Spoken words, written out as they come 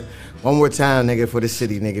One more time, nigga, for the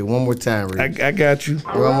city, nigga. One more time, Ree. I got you.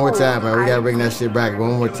 One more time, man. We gotta bring that shit back.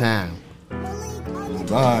 One more time. You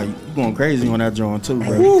going crazy on that joint too,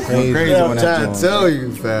 bro. Going crazy on that joint. I'm trying to tell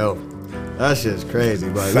you, fell. That shit's crazy,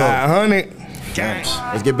 bro. 500.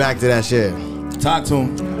 Let's get back to that shit. Talk to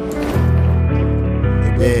him.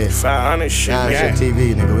 Yeah. 500 shit. Nah, shit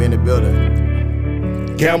TV, nigga. We in the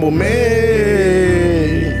building. Gamble man.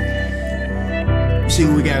 You see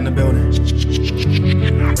who we got in the building?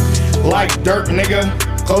 Like dirt, nigga.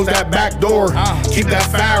 Close that back door. Keep that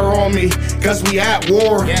fire on me, cause we at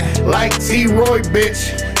war. Like T-Roy,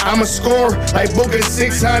 bitch. I'm a score like Booker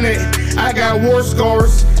 600. I got war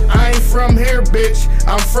scores. I ain't from here, bitch.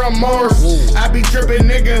 I'm from Mars. I be drippin',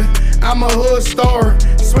 nigga. I'm a hood star.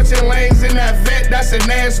 Switching lanes in that vet, that's a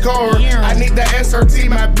NASCAR. I need the SRT,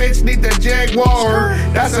 my bitch need the Jaguar.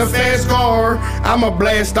 That's a fast car. I'ma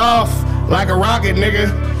blast off like a rocket, nigga.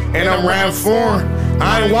 And I'm round 4.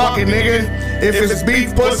 I ain't walking, nigga. If it's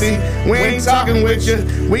beef pussy, we ain't talking with you.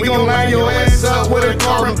 We gon' line your ass up with a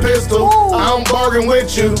carbon pistol. I don't bargain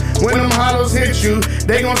with you. When them hollows hit you,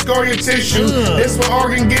 they gon' score your tissue. This what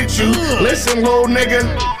organ get you. Listen, little nigga,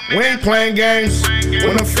 we ain't playing games.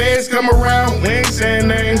 When the feds come around, we ain't saying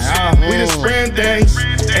names. We just spreading things,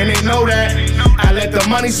 and they know that. I let the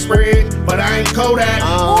money spread, but I ain't Kodak.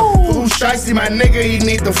 Who shicey my nigga, he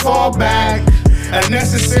need to fall back.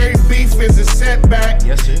 Unnecessary beef is a setback.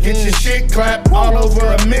 Yes, get your shit clapped all over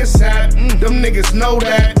a mishap. Them niggas know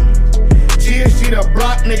that. GSG the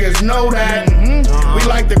block niggas know that. We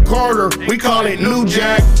like the Carter, we call it New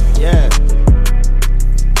Jack. Yeah.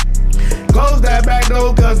 Close that back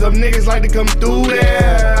door, cause them niggas like to come through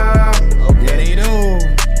there. Okay, they do.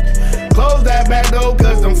 Close that back door,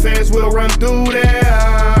 cause them fans will run through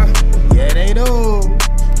there. Yeah, they do.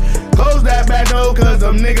 Close that back door, cause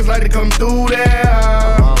them niggas like to come through there.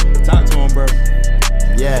 Talk to him, bro.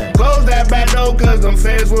 Yeah. Close that back door, cause them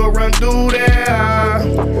fans will run through there.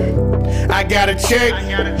 I got a check.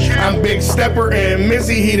 I'm Big Stepper and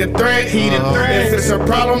Missy, he the threat. If it's a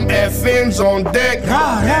problem, FN's on deck.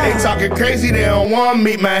 They talking crazy, they don't want to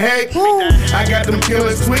meet my head. I got them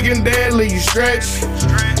killers tweaking deadly, you stretch.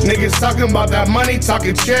 Niggas talking about that money,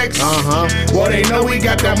 talking checks. Well, they know we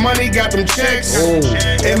got that money, got them checks.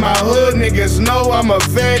 In my hood, niggas know I'm a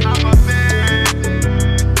vet.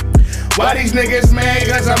 Why these niggas mad?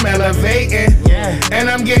 Cause I'm elevating. And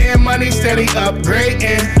I'm getting money steady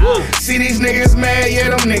upgrading. See these niggas mad, yeah,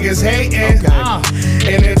 them niggas hating.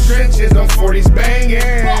 In the trenches, them 40s banging.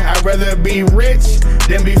 I'd rather be rich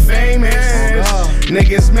than be famous.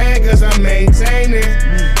 Niggas mad cause I'm maintaining.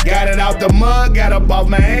 Got it out the mud, got up off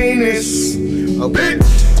my anus. Bitch.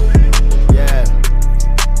 Yeah.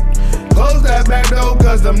 Close that back door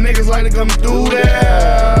cause them niggas like to come through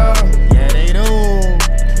there. Yeah, they do.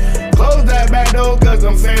 Close that back door cause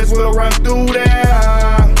them fans will run through there.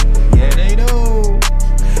 Yeah, they do.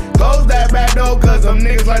 Close that back door cause them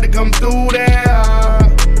niggas like to come through there.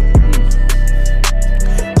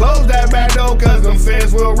 Close that back door cause them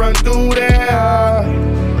fans will run through there.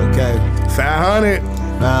 Okay. 500.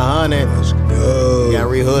 500. Let's go. Got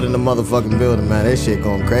Ree Hood in the motherfucking building, man. That shit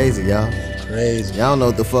going crazy, y'all. Crazy. Y'all know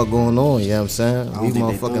what the fuck going on, you know what I'm saying? We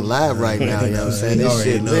motherfucking live right now, you know what I'm saying? This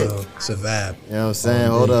shit lit. It's a vibe. You know what I'm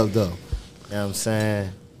saying? Hold up, though. You know what I'm saying?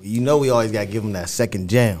 You know we always got to give them that second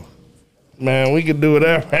jam. Man, we can do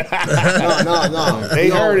whatever. No. They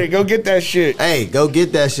heard it. Go get that shit. Hey, go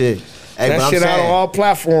get that shit. Hey, that shit out on all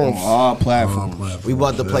platforms. All platforms. We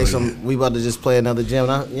about to play some. We about to just play another jam. You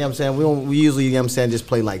know what I'm saying? We usually, you know what I'm saying, just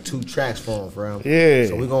play like 2 tracks for them, Yeah.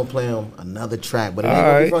 So we gonna play them another track, but it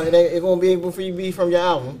ain't gonna be able for you to be from your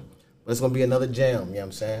album, but it's gonna be another jam. You know what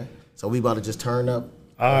I'm saying? So we about to just turn up.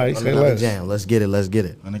 All right, on say another less. jam. Let's get it.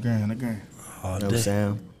 On the ground. You know what I'm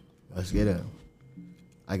saying? Let's get it.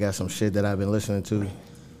 I got some shit that I've been listening to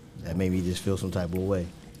that made me just feel some type of way.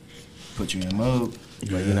 Put you in mode.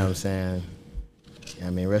 But you know what I'm saying? I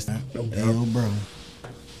mean, rest. Hey, yo, bro.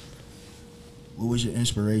 What was your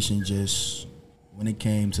inspiration just when it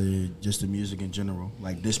came to just the music in general?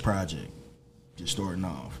 Like this project, just starting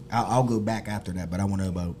off. I'll go back after that, but I want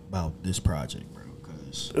to know about this project, bro.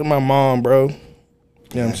 Cause My mom, bro. You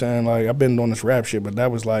know what I'm saying? Like, I've been doing this rap shit, but that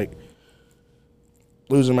was like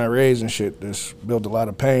losing my raise and shit. This built a lot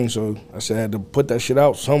of pain, so I said I had to put that shit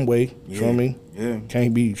out some way. You feel me? Yeah.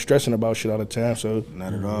 Can't be stressing about shit all the time, so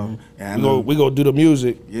not at all. And we go do the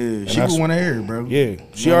music. Yeah, she would want to hear it, bro. Yeah,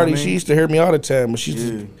 she used to hear me all the time, but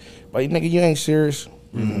she's like, nigga, you ain't serious.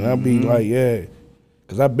 And I'll be like, yeah.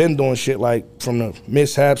 Because I've been doing shit like from the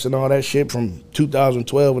mishaps and all that shit from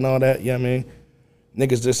 2012 and all that, you know what I mean?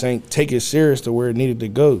 Niggas just ain't take it serious to where it needed to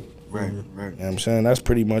go. Right. You know what I'm saying? That's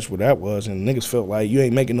pretty much what that was. And niggas felt like you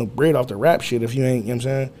ain't making no bread off the rap shit if you ain't, you know what I'm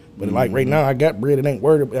saying? But like right now, I got bread. It ain't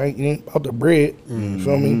it ain't about the bread. You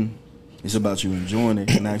feel me? It's about you enjoying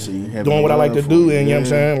it and actually having Doing what I like to do, and you know what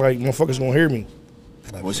I'm yeah. saying? Like, motherfuckers gonna hear me.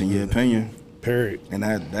 What's in your opinion? Period. And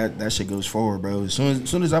that shit goes forward, bro. As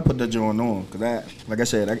soon as I put that joint on, cause like I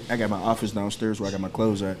said, I got my office downstairs where I got my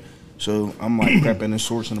clothes at. So I'm like prepping and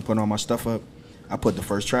sourcing and putting all my stuff up. I put the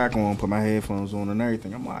first track on, put my headphones on and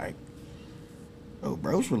everything. I'm like, oh,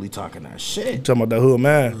 bro's really talking that shit. You talking about the hood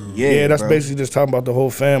man? Yeah, that's bro. basically just talking about the whole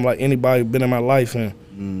fam. Like anybody who been in my life and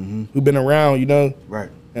who been around, you know. Right.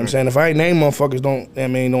 You know what I'm saying? If I ain't name motherfuckers,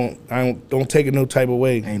 don't take it no type of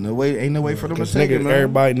way. Ain't no way for them to Cause take it, nigga, man.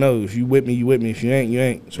 everybody knows. If you with me, you with me. If you ain't, you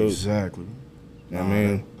ain't. So Exactly. I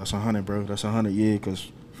mean, that's 100, bro. That's 100, yeah.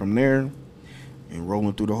 Cause from there and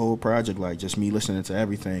rolling through the whole project, like just me listening to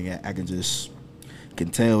everything, I can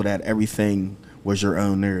tell that everything was your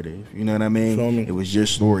own narrative. You know what I mean? Feel me? It was your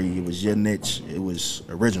story. It was your niche. It was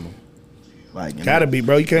original. Like gotta be,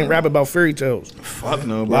 bro. You can't rap about fairy tales. Fuck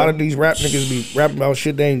no, A bro. lot of these rap niggas be rapping about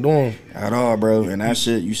shit they ain't doing. At all, bro. And that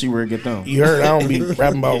shit, you see where it get done. You heard I don't be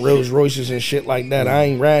rapping about Rolls Royces and shit like that. I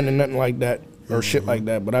ain't riding in nothing like that or shit like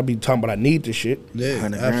that. But I be talking about I need the shit. Yeah,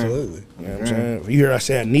 100 grand. absolutely. You know what I'm saying? If you hear I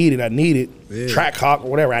say I need it. Yeah. Track hawk or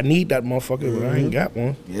whatever. I need that motherfucker, but I ain't got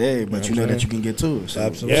one. Yeah, but you know that you can get to it. So.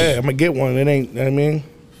 Absolutely. Yeah, I'm gonna get one. It ain't, you know what I mean?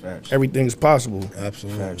 Facts. Everything's possible.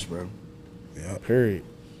 Absolutely. Facts, bro. Yeah. Period.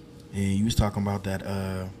 Yeah, you was talking about that.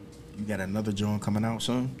 You got another joint coming out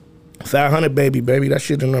soon. 500 baby. That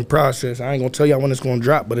shit in the process. I ain't gonna tell y'all when it's gonna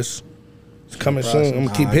drop, but it's coming soon. I'm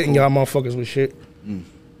gonna keep hitting y'all motherfuckers with shit.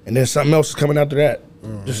 And then something else is coming after that.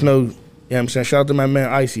 Just know, you know what I'm saying? Shout out to my man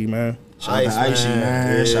Icy, man. Shout out to Icy,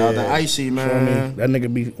 man. Yeah. Shout out to Icy, Feel me? man. That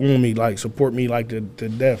nigga be on me, like, support me like to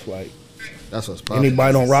death. Like, That's what's poppin'.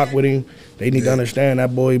 anybody don't rock with him, they need to understand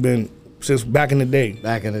that boy been since back in the day.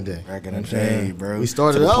 Back in the day. Back in the day, bro. We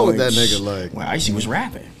started To the out with point, that nigga, like- when Icy was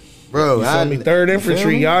rapping. Bro, You feel me? 3rd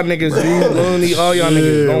Infantry, y'all niggas, loony, all y'all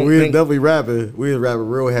niggas don't we was think. definitely rapping. We was rapping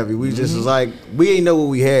real heavy. We just was like, we ain't know what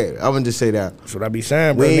we had. I'm gonna just say that. That's what I be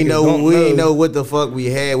saying, We bro. ain't Niggas know don't we ain't know what the fuck we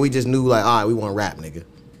had. We just knew like, all right, we want to rap, nigga.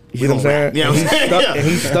 You know what I'm saying? You know what I'm saying? And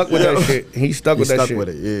he stuck with that shit. He stuck with that stuck shit. with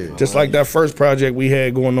it, yeah. Just like that first project we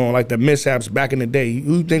had going on, like the mishaps back in the day.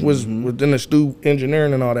 Who you think was within the Stu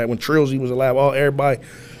engineering and all that when Trilzy was alive? Everybody,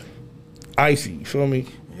 Icy, you feel me?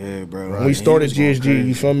 Yeah, bro. When we started GSG,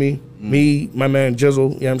 you feel me? Me, my man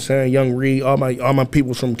Jizzle, you know what I'm saying? Young Ree, all my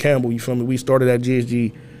people from Campbell, you feel me? We started at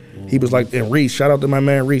GSG. He was like, and Reese, shout out to my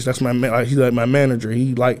man Reese. That's my man. He's like my manager.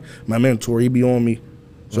 He like my mentor. He be on me.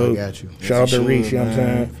 So I got you. shout out to As he Reese, should, you know what I'm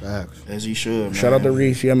man. saying? Facts. As he should, man. Shout out to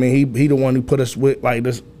Reese. I mean, he the one who put us with like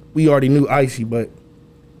this. We already knew Icy, but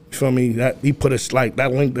you feel me? That he put us like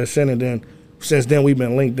that linked us in, and then since then we've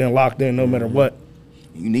been linked in, locked in, no matter what.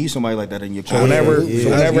 You need somebody like that in your So corner. whenever, yeah. so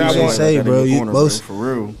whenever I want, say, bro, you corner, most- for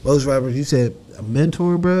real. Most rappers, you said a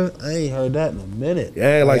mentor, bro. I ain't heard that in a minute.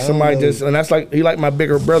 yeah, like I don't somebody know. just, and that's like he like my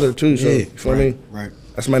bigger brother too. So Yeah. you feel me? Right.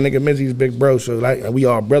 That's my nigga Mizzy's big bro. So like we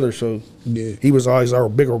all brothers. So Yeah. he was always our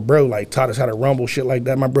bigger bro. Like taught us how to rumble shit like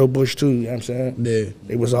that. My bro Bush too. You know what I'm saying? Yeah.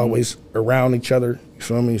 They was always around each other. You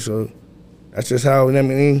feel me? So that's just how, you know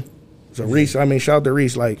what I mean? So Reese, I mean, shout out to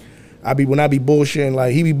Reese. Like, when I be bullshitting,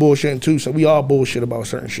 like, he be bullshitting too. So we all bullshit about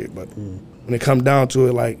certain shit. But when it come down to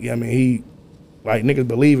it, like, yeah, I mean, he, like, niggas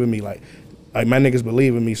believe in me. Like my niggas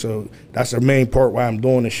believe in me. So that's the main part why I'm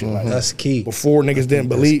doing this shit. Like, That's key. before niggas didn't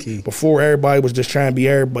that's believe, key. before everybody was just trying to be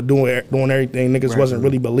everybody doing everything, niggas wasn't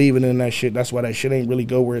really believing in that shit. That's why that shit ain't really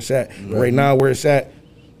go where it's at. Right now, where it's at,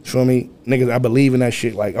 you feel me? Niggas, I believe in that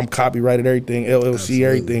shit. Like, I'm copyrighted everything, LLC,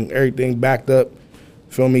 everything backed up.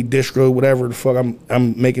 Feel me? Distro, whatever the fuck.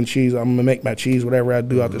 I'm making cheese. I'm gonna make my cheese, whatever I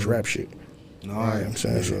do out this rap shit. No, You know what I'm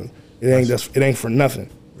saying? So it ain't for nothing.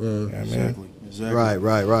 You know what I mean? Exactly. Exactly.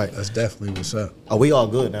 Right. That's definitely what's up. Oh, we all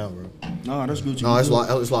good now, bro. No, that's good. No, it's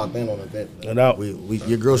locked in on the vet. No doubt. We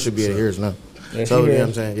your girl should be at hers now. Yeah, So she you know here. what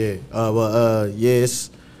I'm saying? Yeah. Yes.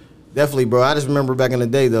 Definitely, bro. I just remember back in the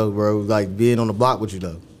day though, bro, like being on the block with you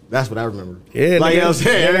though. That's what I remember. Yeah, like nigga, you know what I'm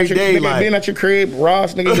saying? Every day, being like at your crib,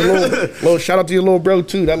 Ross, nigga, your little shout out to your little bro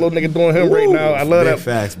too. That little nigga doing him right Woo, now. I love big that.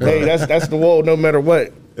 facts, bro. Hey, that's the wall, no matter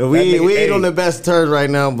what. we That nigga, ain't hey, on the best terms right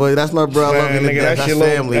now, but that's my bro. I love Man, him to nigga, death. that's That's your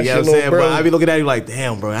little- family. that's You know your what I'm saying? little But bro. I be looking at you like,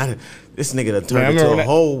 damn, bro. This nigga done turned into a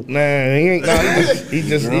whole. Nah, he ain't. Nah, he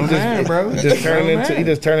just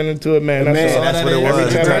turning into a man. That's what it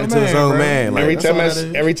was. He turned into his own man. Every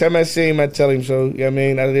time I see him, I tell him so. You know what I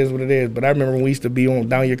mean, that is what it is. But I remember when we used to be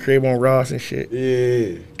down your crib on Ross and shit.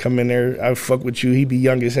 Yeah. Come in there, I fuck with you. He be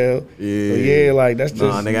young as hell. Yeah. So yeah, like that's just.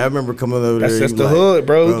 Nah, nigga, I remember coming over there. That's just the hood,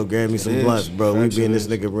 bro. Bro, grab me some blunts, bro. We be in this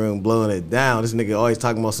nigga room blowing it down. This nigga always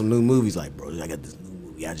talking about some new movies. Like, bro, I got this new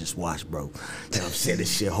movie I just watched, bro. You know what I'm saying?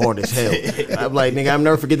 This shit hard as hell. I'm like, nigga, I'll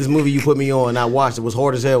never forget this movie you put me on and I watched. It was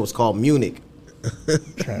hard as hell. It was called Munich. You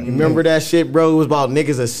remember that shit, bro? It was about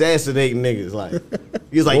niggas assassinating niggas. Like,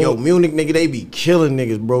 he was like, yo, Munich, nigga, they be killing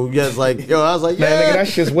niggas, bro. I was like, yeah. Man, nigga, that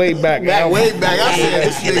shit's way back. Way back. I said,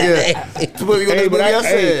 this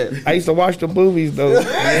nigga. I used to watch the movies, though.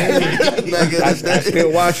 I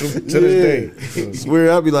still watch them to this day.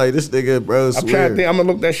 Swear, I'll be like, this nigga, bro, I'm trying to think. I'm going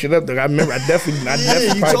to look that shit up, though. I remember, I definitely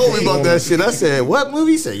you told me about that shit. I said, what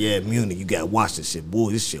movie? He said, yeah, Munich. You got to watch this shit.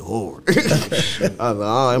 Boy, this shit hard. I was like,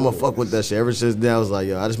 oh, I'm going to fuck with that shit. Ever since then, I was like,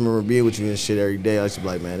 yo, I just remember being with you and shit every day. I used to be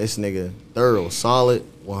like, man, this nigga thorough, solid,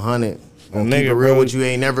 100. Gonna keep it real with you.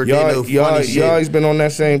 Ain't never did no funny shit. You always been on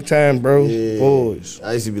that same time, bro. Yeah. Boys.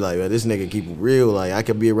 I used to be like, man, this nigga keep it real. Like, I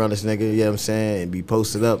could be around this nigga, you know what I'm saying, and be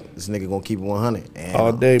posted up. This nigga gonna keep it 100. And,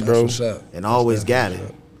 all day, bro. And always got it.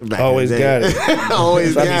 Always got it.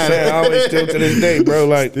 Always got it. Always still to this day, bro.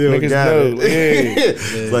 Like, still niggas know.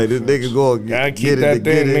 Yeah. Like, this nigga going to get that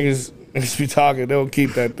thing. Niggas be talking, they'll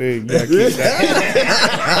keep that thing. You gotta keep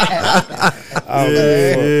that.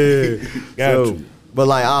 Got you. But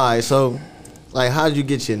like, all right, so like, how'd you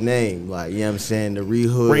get your name? Like, you know what I'm saying, the Ree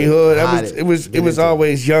Hood. Ree Hood. It was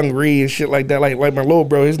always Young Ree and shit like that. Like my little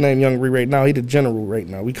bro, his name Young Ree right now. He the general right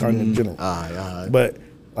now. We call him the general. All right. But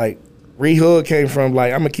like, Ree Hood came from,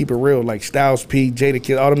 like, I'm gonna keep it real, like Styles P, Jada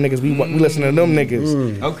Kid, all them niggas, we listen to them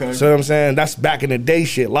niggas. Okay. So what I'm saying, that's back in the day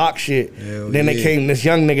shit, lock shit. Then they came, this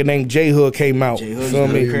young nigga named J Hood came out. Feel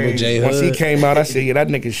me? Once he came out, I said, yeah, that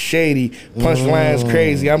nigga's shady. Punchlines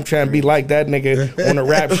crazy. I'm trying to be like that nigga on the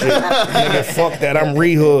rap shit. Nigga, fuck that. I'm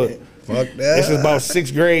Ree Hood. Fuck that. This is about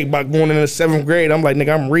 6th grade, about going into 7th grade. I'm like,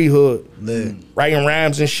 nigga, I'm Ree Hood. Writing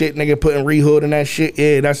rhymes and shit, nigga, putting Ree Hood in that shit.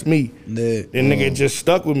 Yeah, that's me. Then nigga just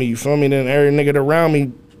stuck with me, you feel me? Then every nigga around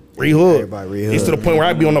me, Ree Hood. It's to the point where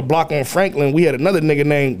I'd be on the block on Franklin. We had another nnigga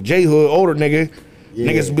named J Hood, older nigga.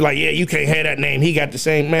 Niggas would be like, yeah, you can't have that name. He got the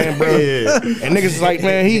same man, bro. And niggas is like,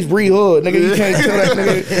 man, he's Ree Hood. Nigga, you can't tell that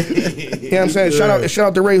nigga. You know what I'm saying? Shout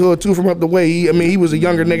out to Ray Hood, too, from up the way. He was a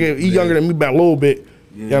younger nigga. He younger than me by a little bit.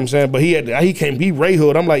 You know what I'm saying? But he Ray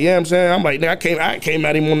Hood. I'm like, yeah, I'm saying? I'm like, nigga, I came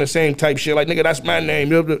at him on the same type shit. Like, nigga, that's my name.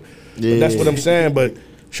 But that's what I'm saying. But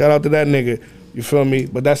shout out to that nigga. You feel me?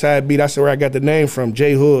 But that's how it be. That's where I got the name from.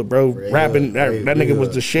 J Hood, bro. Rapping. That nigga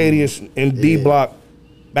was the shadiest in D Block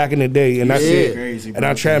back in the day. And that's it. Crazy, and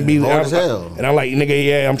I try and be and I'm like, nigga,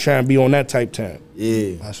 yeah, I'm trying to be on that type time.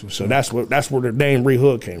 So that's where the name Ree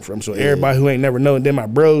Hood came from. So everybody who ain't never known, then my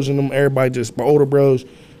bros and them, everybody just my older bros,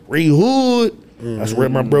 Ree Hood. That's where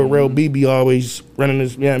my bro Rel BB always running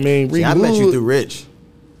this, you know what I mean? See, I met you through Rich.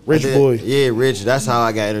 Rich boy. Yeah, Rich. That's how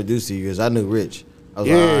I got introduced to you, because I knew Rich. I was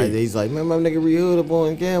like, all right. He's like, man, my nigga Ree Hood up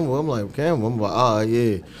on Campbell. I'm like, Campbell? I'm like, oh,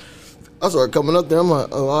 yeah. I started coming up there. I'm like,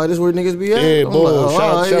 oh, all right, this where niggas be at? Yeah, boy.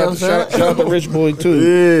 Like, shout out to Rich boy, too.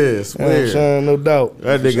 Yeah, swear. You know what I'm saying? No doubt.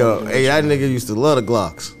 That nigga used to love the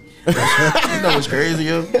Glocks. You know what's crazy,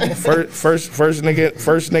 yo? First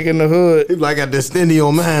nigga in the hood. He like, I got this Stindy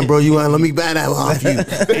on mine, bro. You want let me buy that off you?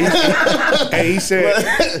 He said,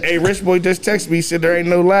 hey, Rich boy just texted me. He said there ain't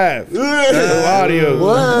no live, no audio.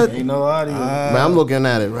 What? Ain't no audio. Man, I'm looking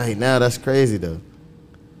at it right now. That's crazy though.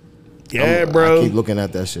 Yeah, bro. I keep looking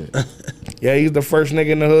at that shit. Yeah, he's the first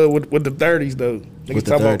nigga in the hood with the 30s though. Niggas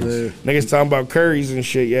talking about Currys and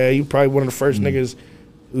shit. Yeah, he probably one of the first niggas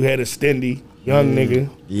who had a Stindy. Young nigga.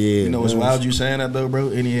 Yeah. You know what's wild you saying that though, bro?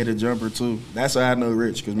 And he had a jumper too. That's how I know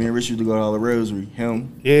Rich, because me and Rich used to go to all the Rosary.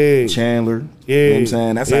 Him. Yeah. Chandler. Yeah. You know what I'm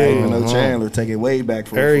saying? That's how I even know Chandler. Take it way back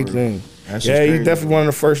for everything. That's he's definitely one of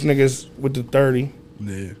the first niggas with the 30.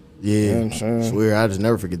 Yeah. Yeah. You know what I'm saying? Swear, I just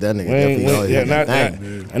never forget that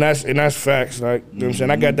nigga. And that's facts. Like, you know what I'm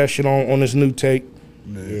saying? I got that shit on this new tape.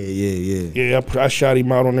 Yeah, I shot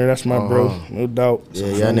him out on there. That's my bro, no doubt. Yeah,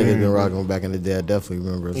 y'all niggas been rocking back in the day. I definitely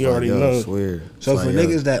remember. You already know. I swear. So for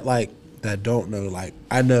niggas that don't know, like,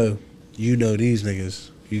 I know you know these niggas.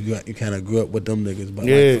 You kind of grew up with them niggas, but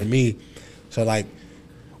like for me, so like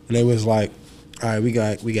when they was like, all right, we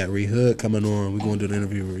got Ree Hood coming on. We going to do an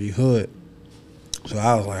interview with Ree Hood. So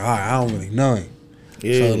I was like, all right, I don't really know him.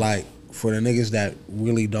 Yeah. So like for the niggas that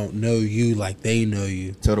really don't know you, like they know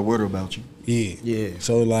you. Tell the world about you. Yeah.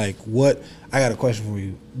 So like I got a question for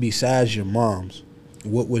you. Besides your moms,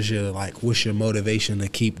 what's your motivation to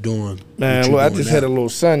keep doing? Man, look, I just had a little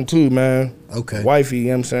son too, man. Okay. Wifey, you know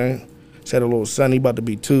what I'm saying? Just had a little son. He about to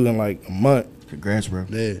be 2 in like a month. Congrats, bro.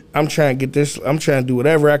 Yeah. I'm trying to get this. I'm trying to do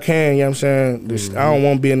whatever I can. You know what I'm saying? I don't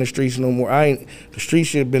want to be in the streets no more. The street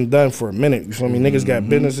shit been done for a minute. You feel me? Niggas got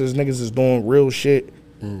businesses. Niggas is doing real shit.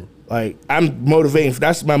 Like, I'm motivating.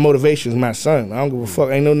 That's my motivation is my son. I don't give a fuck.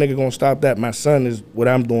 Ain't no nigga gonna stop that. My son is what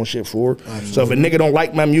I'm doing shit for. So if a nigga don't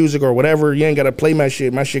like my music or whatever, you ain't gotta play my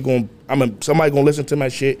shit. My shit somebody gonna listen to my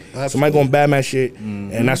shit. Somebody gonna buy my shit,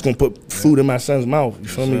 and that's gonna put food in my son's mouth. You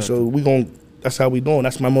feel me? So that's how we doing.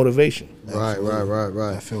 That's my motivation. Right.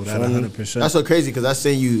 I feel that 100%. That's so crazy because I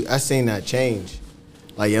seen that change.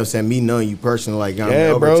 Like, you know what I'm saying? Me knowing you personally, like,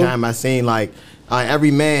 over bro. time, I seen, like,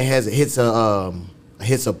 every man hits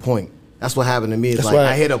a point. That's what happened to me. It's like,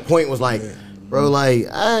 I hit a point, was like, bro, like,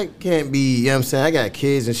 I can't be, you know what I'm saying? I got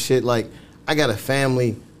kids and shit. Like, I got a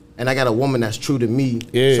family, and I got a woman that's true to me.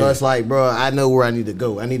 Yeah. So it's like, bro, I know where I need to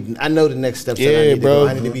go. I know the next steps that I need to go.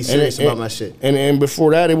 I need to be serious about my shit. And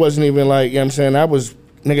before that, it wasn't even like, you know what I'm saying?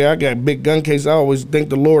 I got big gun case. I always thank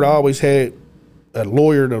the Lord. I always had a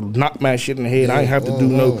lawyer to knock my shit in the head. I ain't have to do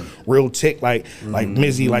no real tick like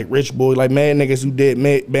Mizzy, like Rich Boy, like mad niggas who did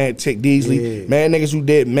mad tick Deasley, mad niggas who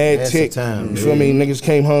did mad tick. You feel me? Niggas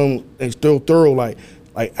came home and still thorough. Like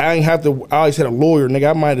I ain't have to. I always had a lawyer, nigga.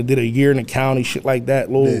 I might have did a year in the county, shit like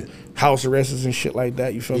that, little house arrests and shit like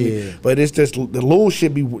that. You feel me? But it's just the little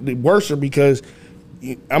shit be worse because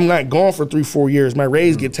I'm not gone for 3-4 years. My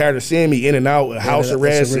rays get tired of seeing me in and out, house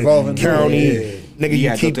arrest, and county. Nigga,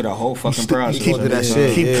 you keep go through the whole fucking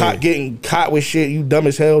process. Getting caught with shit. You dumb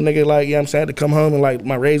as hell, nigga. Like, yeah, I'm sad to come home and like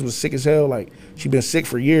my rays was sick as hell. Like, she been sick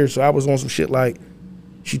for years, so I was on some shit like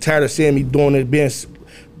she tired of seeing me doing it, being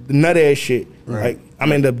the nut ass shit. Like,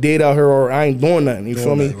 I'm end up dead out here or I ain't doing nothing. You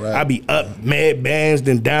feel me? I be up mad bands,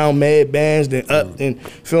 then down mad bands, then up, then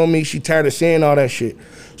feel me? She tired of seeing all that shit.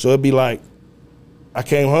 So it'd be like, I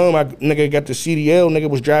came home, nigga got the CDL, nigga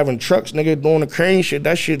was driving trucks, nigga doing the crane shit.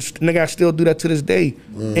 That shit, nigga, I still do that to this day.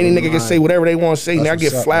 Any nigga can say whatever they want to say. Nigga, I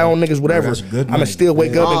get fly on niggas, whatever. I'ma still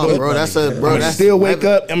wake up and go. I'ma still wake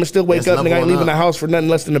up, nigga. I ain't leaving the house for nothing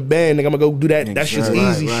less than a band, nigga. I'ma go do that. That's just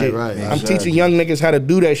easy shit. I'm teaching young niggas how to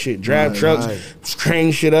do that shit. Drive trucks,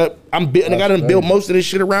 crane shit up. Nigga, I done built most of this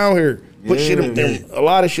shit around here. Put shit a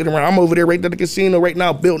lot of shit around. I'm over there right at the casino right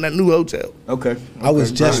now building that new hotel. Okay. I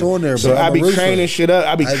was just on there, bro. So I be training shit up.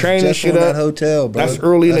 I be training shit up. That hotel, bro. That's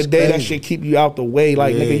early in the day. That shit keep you out the way.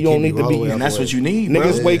 Like, nigga, you don't need to be. And that's what you need, bro.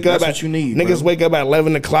 Niggas wake up at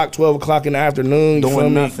 11 o'clock, 12 o'clock in the afternoon.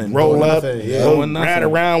 Doing nothing. Roll up. Go ride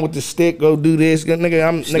around with the stick. Go do this.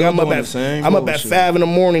 Nigga, I'm up at 5 in the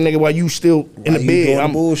morning, nigga, while you still in the bed.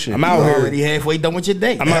 I'm out here. Already halfway done with your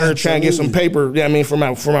day. I'm out here trying to get some paper. Yeah, I mean, for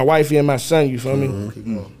my wifey and my son. You feel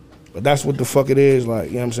me? But that's what the fuck it is, like,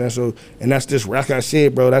 you know what I'm saying? So, and that's just, like I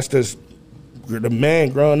said, bro, that's just the man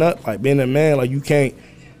growing up, like being a man, like you can't,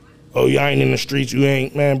 oh, you ain't in the streets, you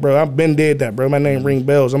ain't, man, bro, I've been dead that, bro. My name ring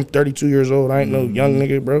bells. I'm 32 years old. I ain't no young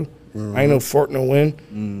nigga, bro. I ain't no fort no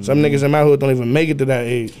win. Some niggas in my hood don't even make it to that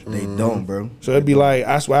age. They don't, bro. So it'd be like,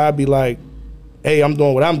 that's why I'd be like, hey, I'm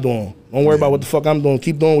doing what I'm doing. Don't worry about what the fuck I'm doing.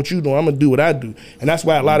 Keep doing what you doing. I'm gonna do what I do. And that's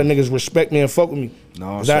why a lot of niggas respect me and fuck with me.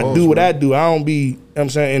 Cause I do what I do. I don't be, you know what I'm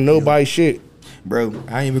saying, in nobody's shit. Bro,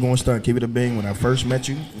 I ain't even gonna start keep it a bang. When I first met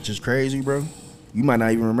you, which is crazy, bro. You might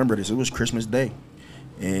not even remember this. It was Christmas Day.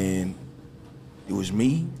 And it was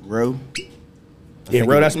me, Ro. Yeah,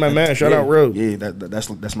 Ro, that's my man. Shout out Ro. Yeah,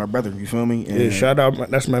 that's my brother. You feel me? And shout out.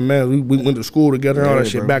 That's my man. We went to school together, all that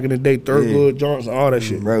shit. Bro. Back in the day, Thurgood, Johnson, all that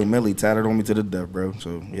shit. Bro, Millie tatted on me to the death, bro.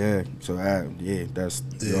 So yeah,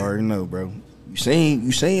 you already know, bro. You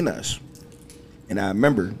seen us, and I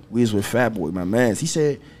remember we was with Fat Boy, my man. He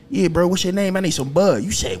said, "Yeah, bro, what's your name? I need some bud."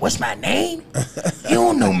 You say, "What's my name?" You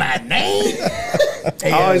don't know my name.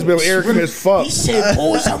 I always been arrogant as fuck. He said,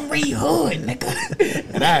 "Boys, I'm Ree Hood,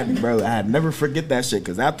 nigga." And I'd never forget that shit,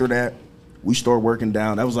 because after that, we started working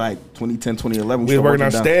down. That was like 2010, 2011. We was working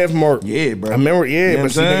on staff mark. Yeah, bro. I remember,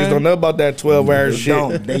 but some niggas don't know about that 12-hour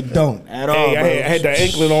shit. They don't at all, bro. I had the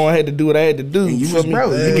anklet on. I had to do what I had to do. And you was,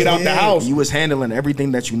 bro, to get out the house. You was handling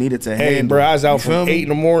everything that you needed to handle. Hey, bro, I was out from 8 in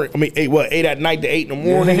the morning. I mean, 8 at night to 8 in the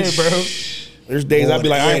morning. Yeah, bro. There's days I'd be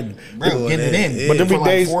like, I ain't, bro, getting it in. But there be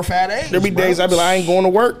days, 4 or 5 days. There be days I'd be like, I ain't going to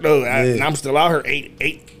work though. And I'm still out here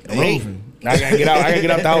 8. I gotta get out. I gotta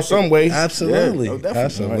get out the house some way. Absolutely, Yeah,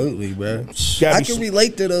 absolutely, bro. Gotta I be can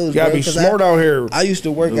relate to those. Gotta bro, be 'cause smart out here. I used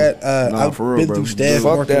to work at. I've for real, been bro. through staff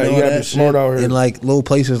Fuck working that. and You all gotta be that smart shit out here. in like little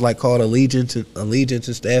places like called Allegiance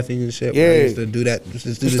and staffing and shit. Yeah. I used to do that. Just do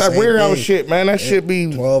It's the that same warehouse thing. shit, man. That shit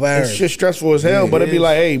be 12 hours. It's shit stressful as hell. Yeah, but it it'd be is.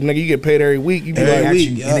 like, hey, nigga, you get paid every week. You be Every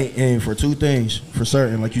like, week. And for two things, for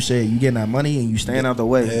certain, like you said, you getting that money and you staying out the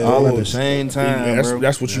way, Yeah, all at the always. same time, bro.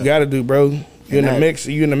 that's what you gotta do, bro. You in the mix.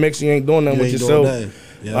 You in the mix. You ain't doing nothing You with ain't doing yourself. nothing.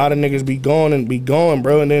 Yeah. A lot of niggas be gone,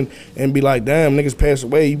 bro, and be like, damn, niggas pass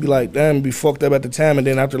away. You be like, damn, be fucked up at the time, and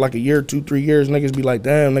then after like a year, 2-3 years, niggas be like,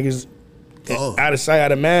 damn, niggas out of sight,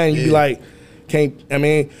 out of mind. You be like, can't. I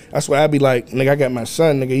mean, that's why I be like, nigga, I got my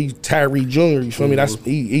son, nigga. He's Tyree Jr. You feel me? That's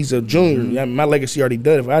he's a junior. Yeah, my legacy already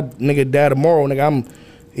done. If I nigga die tomorrow, nigga,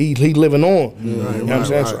 he living on. You know what I'm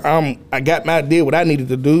saying? So I got my idea what I needed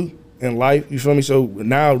to do in life. You feel me? So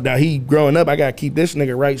now that he growing up, I gotta keep this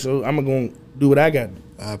nigga right. So I'm gonna do what I got to do.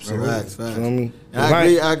 Absolutely. Facts. You know what I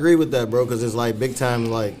mean? I agree with that, bro, because it's like big time,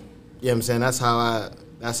 like, you know what I'm saying? That's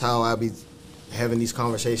how I be having these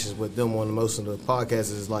conversations with them on most of the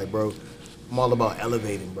podcasts is like, bro, I'm all about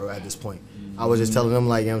elevating, bro, at this point. I was just telling them,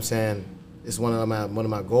 like, you know what I'm saying? It's one of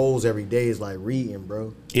my goals every day is like reading,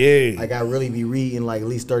 bro. Yeah. Like I really be reading like at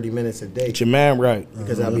least 30 minutes a day. Get your man right.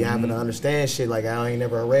 Because I be having to understand shit like I ain't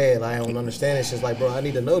never read. I don't understand it. Shit's like, bro, I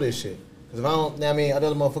need to know this shit. Because if I don't, I mean, other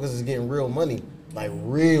motherfuckers is getting real money. Like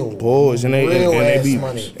real Boys, and they be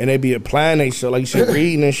money. and they be applying they shit, like you said,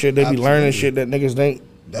 reading and shit. They be learning shit that niggas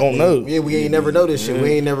don't know. Yeah, we ain't never know this shit. We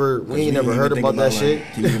ain't never heard about that shit.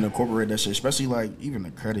 To even incorporate that shit, especially like even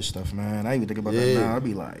the credit stuff, man. I even think about that now. I'd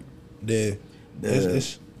be like, Yeah.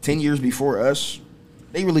 It's 10 years before us,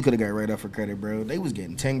 they really could have got right up for credit, bro. They was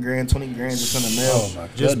getting 10 grand, 20 grand just on the mail. oh my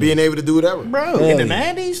Just being able to do whatever. Bro, in the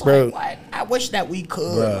 90s, Bro. like, what? I wish that we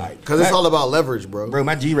could. Bro. Like, Because it's all about leverage, bro. bro,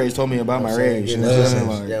 my G-Rays told me about my saying, rags. you You know know what what I'm I'm saying?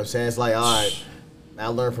 saying? You know what I'm saying? It's like, all right, I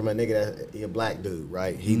learned from a nigga that he a black dude,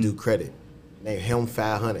 right? He do credit. Name him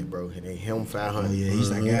 500, bro. He name him 500. Oh, yeah, he's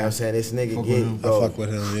that You know what guy. I'm saying? This nigga Fuck get, with him. bro, I fuck with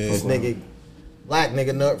him, yeah. This nigga, black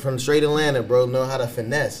nigga know, from straight Atlanta, bro, know how to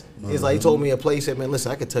finesse. He's like, he told me a place, he said, man,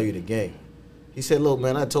 listen, I can tell you the game. He said, look,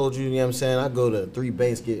 man, I told you, you know what I'm saying? I go to 3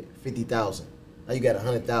 banks, get 50,000. Now you got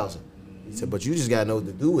 100,000. He said, but you just gotta know what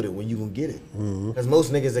to do with it when you gonna get it. Because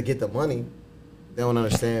most niggas that get the money, they don't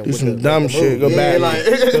understand. Do what some the dumb move. shit. Go Yeah, back,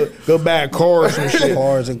 like, go buy a car or some shit.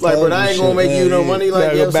 cars and like, clothes but I and ain't gonna shit, make man, you no yeah. money. You Like,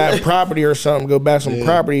 gotta you know go what I'm buy saying? property or something. Go buy some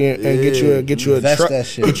property and get you a Invest truck. that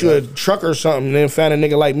shit, Get you a truck or something. And then find a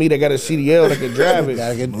nigga like me that got a CDL that can drive it.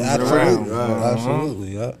 Gotta get around.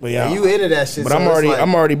 absolutely, yeah. But Yeah, yeah, you into that shit. but so I'm it's like,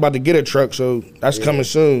 I'm already about to get a truck, so that's coming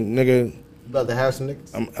soon, nigga. you about to have some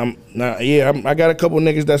niggas. I got a couple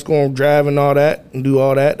niggas that's gonna drive and all that and do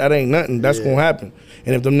all that. That ain't nothing. That's gonna happen.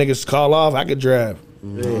 And if them niggas call off, I could drive.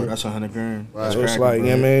 Bro, that's 100 grand. That's So it's cracking, like, bro.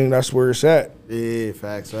 you know what I mean? That's where it's at. Yeah,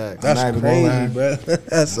 facts. That's not even gonna lie. crazy, bro.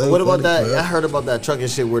 That's so What about funny, that? bro. I heard about that trucking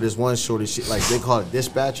shit where this one shorty shit, like they call it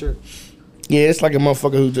dispatcher. Yeah, it's like a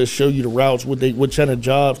motherfucker who just show you the routes, what kind of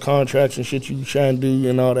jobs, contracts, and shit you trying to do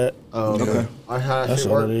and all that. Oh, okay. How that That's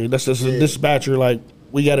shit all work? it is. That's just a Yeah. dispatcher. Like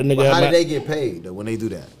we got a nigga. But how at do my- they get paid though when they do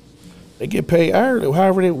that? They get paid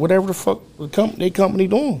hourly, whatever the fuck the company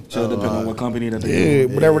doing. So it depends on what company that they Yeah,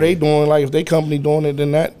 whatever they doing. Like if they company doing it,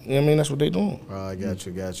 then that, you know what I mean, that's what they doing. Oh, I got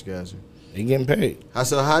you. They getting paid.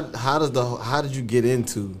 How did you get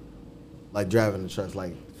into like driving the trucks?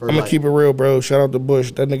 Like, I'm gonna keep it real, bro. Shout out to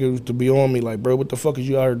Bush. That nigga used to be on me like, bro, what the fuck is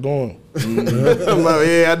you out here doing?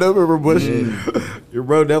 yeah, I know. Remember Bush? Your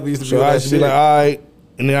bro definitely used to be So on I that used to be shit. like, all right.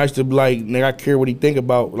 And then I used to be like, nigga, I care what he think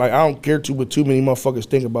about. Like, I don't care what too many motherfuckers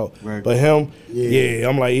think about. Right. But him, Yeah.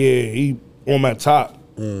 I'm like, yeah, he on my top.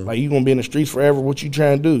 Like, you gonna be in the streets forever. What you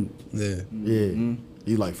trying to do? Yeah. Yeah,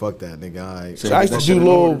 you like fuck that nigga. All right. So I used to do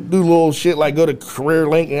little shit like go to Career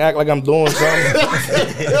Link and act like I'm doing something.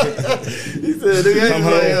 He said,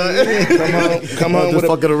 nigga, come home with a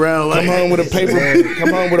fucking around. Like, come home with a paper, come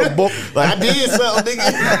home with a book. like I did something,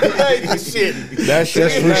 nigga. Shit. That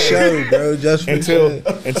shit Just for show, bro. Just for show.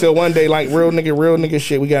 until one day, like real nigga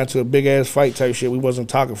shit, we got into a big ass fight type shit. We wasn't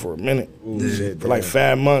talking for a minute. Shit, For like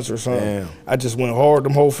 5 months or something. Damn. I just went hard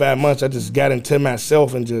them whole 5 months. I just got into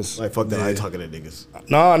myself and just like fuck that. I ain't talking to niggas.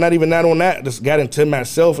 no, not even that on that. Just got into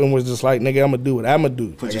myself and was just like, nigga, I'm gonna do what I'm gonna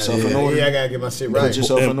do. Put yourself in order. Yeah, I gotta get my shit right. Put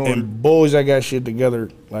yourself in order. And boys, I got shit together.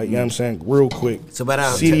 Like, you know what I'm saying? Real quick. So, but I-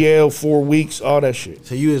 CDL, 4 weeks, all that shit.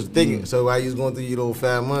 So you was thinking. So while you was going through your little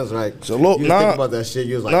 5 months, right? So look, you was nah. thinking about that shit.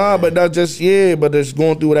 You was like, Nah, man. but that's just, but just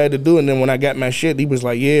going through what I had to do. And then when I got my shit, he was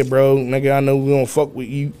like, yeah, bro, nigga, I know we don't fuck with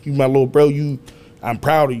you. You my little bro. I'm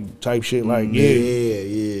proud of you type shit. Like, yeah.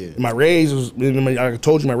 yeah. My raise was, I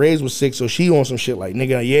told you my raise was sick, so she on some shit like,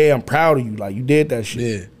 nigga, yeah, I'm proud of you. Like, you did that shit.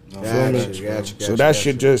 Yeah. So that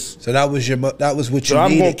shit just. So that was what you So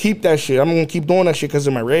I'm needed. gonna keep that shit. I'm gonna keep doing that shit because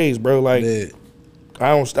of my raise, bro. Like, I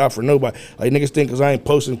don't stop for nobody. Like, niggas think because I ain't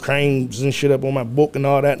posting claims and shit up on my book and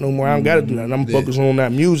all that no more. I don't gotta do that. I'm focusing on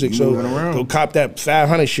that music. So go cop that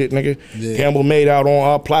 500 shit, nigga. Campbell made out on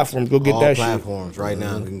all platforms. Go get that shit. All platforms right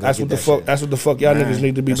now. That's what the fuck. That's what the fuck y'all niggas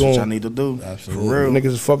need to be doing. That's what y'all need to do. Absolutely. For real. Niggas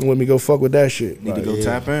is fucking with me. Go fuck with that shit. Need to go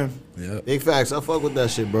tap in. Yeah. Big facts. I fuck with that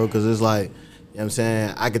shit, bro, because it's like, you know what I'm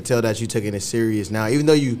saying? I could tell that you taking it serious now. Even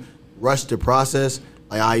though you rushed the process,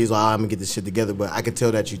 like, I usually, I'm going to get this shit together, but I could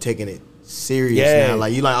tell that you taking it serious now.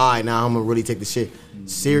 Like, you like, all right, now I'm going to really take the shit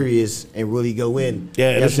serious and really go in.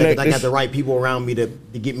 Yeah, you know what I'm saying? 'Cause I got the right people around me to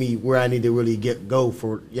get me where I need to really go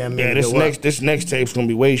for, yeah, this next tape's going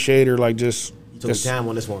to be way shader, like, just took time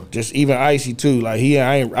on this one. Just even Icy too. Like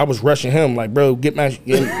I was rushing him. Like, bro, get my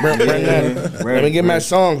let me get my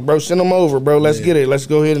songs, bro. Send them over, bro. Let's get it. Let's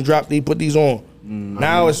go ahead and drop these. Put these on.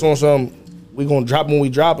 Now it's on some. We gonna drop when we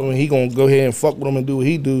drop them, and he gonna go ahead and fuck with them and do what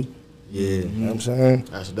he do. Yeah, you know what I'm saying?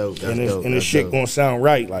 That's dope. And this shit gonna sound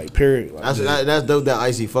right, like, period. Like, that's dope that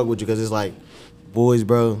Icy fuck with you, because it's like, boys,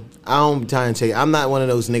 bro, I don't be trying to tell you. I'm not one of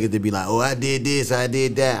those niggas to be like, oh, I did this, I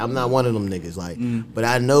did that. I'm not one of them niggas. Like, but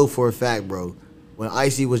I know for a fact, bro, when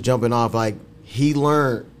Icy was jumping off, like, he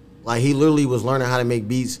learned, like, he literally was learning how to make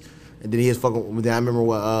beats. And then he was fucking. Then I remember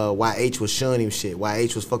what YH was showing him shit.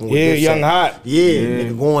 YH was fucking with Young Hot. Yeah,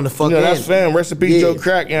 nigga going to fuck in. That's fam. Rest in peace, Joe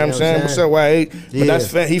Crack. You know what I'm saying? What's up, YH? But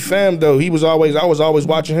that's fam. He fam though. I was always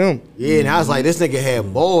watching him. Yeah, and I was like, this nigga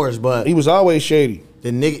had bars, but he was always shady. The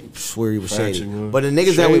nigga swear he was shady. But the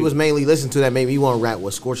niggas that we was mainly listening to that made me want to rap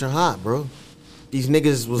was Scorching Hot, bro. These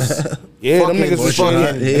niggas was them niggas was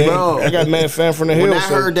fucking, bro. I got mad fan from the hill. When I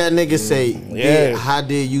heard that nigga say, how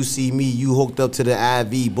did you see me? You hooked up to the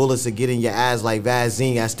IV. Bullets are getting your eyes like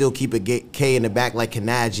Vaseline. I still keep a K in the back like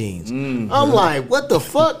Canal jeans. I'm like, what the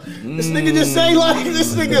fuck? This nigga just say like,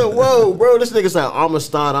 this nigga, whoa, bro. This nigga like,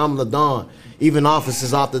 Amistad, I'm the Don. Even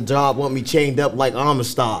officers off the job want me chained up like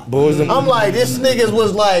Amistad. I'm like, this niggas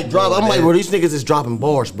was like, I'm like, bro, these niggas is dropping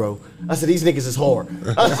bars, bro. I said, these niggas is hard.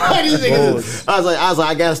 I was like, these niggas I was like,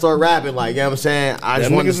 I gotta start rapping, like, you know what I'm saying?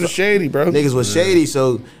 Niggas was shady, bro. Niggas was shady,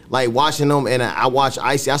 so like watching them, and I watch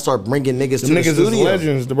Icy, I start bringing niggas to the studio. Them niggas is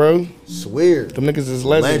legends, bro. Swear. Them niggas is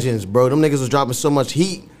legends, bro. Them niggas was dropping so much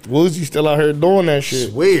heat. Woozy still out here doing that shit.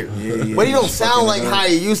 Swear. But he don't sound like how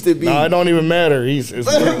he used to be. No, it don't even matter.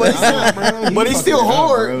 But he's still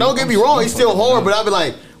hard. Don't get me wrong, he's still hard, but I be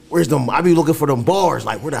like, where's them? I be looking for them bars.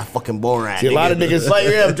 Like, where that fucking bar at? See, a lot of niggas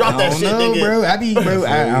like, drop that shit, nigga. Bro.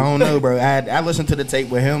 I don't know, bro. I listened to the tape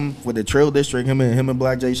with him, with the Trill District, him and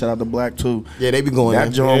Black J. Shout out to Black too. Yeah, they be going.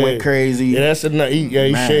 That joint went crazy. Yeah, that's he's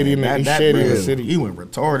shady in the city. He went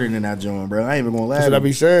retarded in that joint, bro. I ain't even gonna lie. That's what I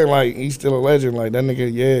be saying. Like, he's still a legend. Like, that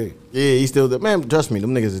nigga, Yeah, he's still man. Trust me,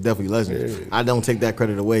 them niggas is definitely legends. Yeah. I don't take that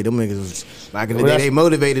credit away. Them niggas was back in the day. They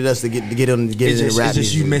motivated us to get in the rap. It's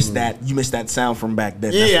just you missed that sound from back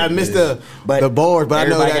then. Yeah, I missed the bars, but I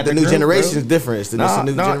know that the new generation is different. It's the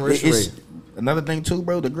new generation. Another thing too,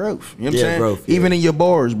 bro. The growth. You know what I'm saying? Growth. Even in your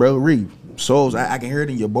bars, bro. Ree. Souls, I can hear it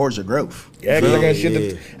in your bars, your growth. Yeah, cause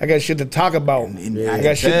I got shit to talk about. I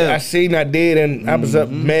got shit I seen I did, and I was up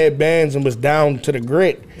mad bands and was down to the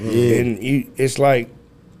grit. And it's like,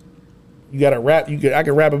 you gotta rap. I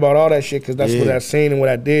can rap about all that shit because that's what I seen and what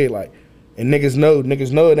I did. Like, and niggas know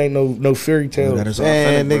it ain't no fairy tale. Man,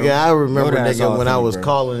 nigga, I remember nigga when I was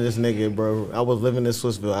calling this nigga, bro. I was living in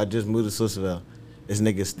Swissville. I just moved to Swissville. This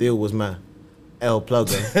nigga still was my El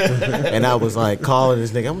Plugger. And I was like calling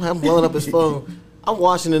this nigga. I'm blowing up his phone. I'm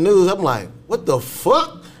watching the news. I'm like, what the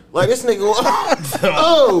fuck? Like, this nigga,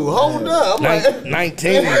 hold up. I'm like,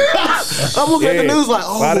 19. I'm looking at the news like,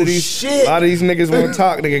 shit. A lot of these niggas want to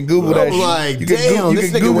talk. Nigga, Google that shit. Like, damn,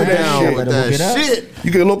 this nigga went down with that shit.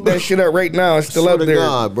 You can look that shit up right now. It's still up there.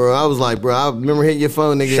 God, bro. I was like, bro, I remember hitting your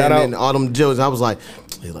phone, nigga, and then all them jokes. I was like,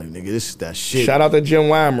 nigga, this is that shit. Shout out to Jim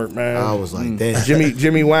Weimer, man. I was like, damn.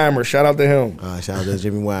 Jimmy Weimer. Shout out to him. Shout out to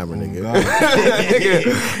Jimmy Weimer,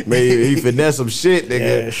 nigga. Man, he finessed some shit,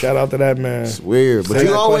 nigga. Yeah, shout out to that man. Swear. But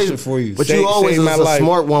you always was a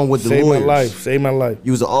smart one with the lawyers. Save my life.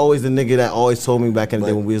 You was always the nigga that always told me back in the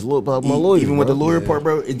day when we was about my lawyers. Even with the lawyer part,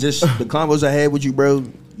 bro, it just the combos I had with you, bro,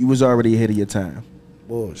 you was already ahead of your time.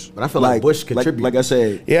 Bush. But I feel like Bush contributed. Like I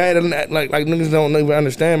said. Yeah, like niggas don't even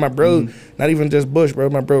understand. My bro, not even just Bush, bro.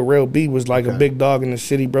 My bro, Rail B, was like a big dog in the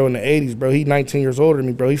city, bro, in the 80s, bro. He 19 years older than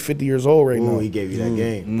me, bro. He 50 years old right now. He gave you that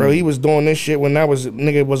game. Bro, he was doing this shit when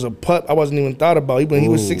nigga was a pup. I wasn't even thought about. When he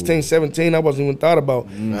was 16, 17, I wasn't even thought about.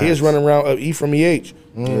 Nice. He was running around E from EH.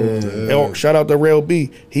 Shout out to Rail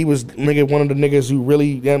B. He was one of the niggas who really,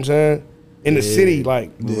 you know what I'm saying, in the city,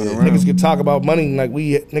 like niggas could talk about money, like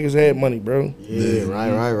niggas had money, bro. Yeah,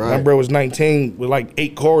 right. My bro was 19 with like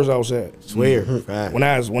 8 cars outside. Swear. When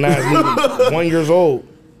I was 1 year old.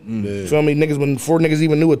 Feel me? Niggas, when before niggas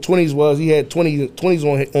even knew what 20s was, he had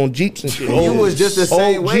 20s on Jeeps and shit. You was just the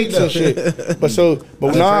same way Jeeps and shit.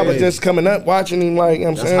 But now I was just coming up watching him, like, you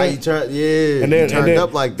know what I'm saying? That's how you turned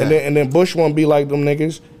up like that. And then Bush won't be like them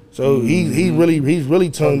niggas. So he's really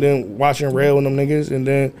tuned in watching Rail and them niggas, and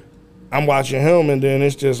then I'm watching him, and then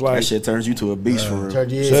it's just like that shit turns you to a beast for real. So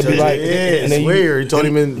it'd be like, and then he told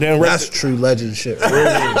him in. Then that's true legend shit.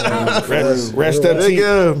 Rest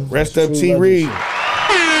up T Reed.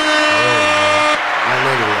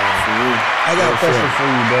 I got a question for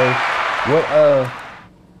you, bro. What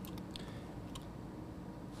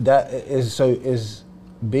that is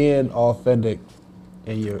being authentic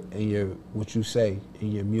in your what you say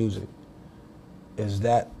in your music.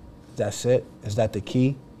 That's it? Is that the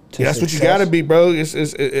key? Yeah, that's what you gotta be, bro. I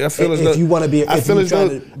feel as though if you want to be, I feel as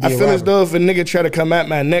though if a nigga try to come at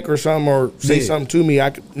my neck or something or say something to me,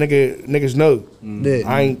 niggas know.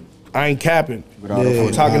 I ain't capping.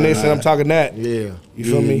 I'm talking this and I'm talking that. Yeah. You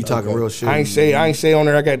feel me? You talking real shit. I ain't say on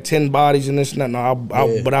there I got 10 bodies and this and that. No,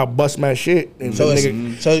 but I'll bust my shit. And if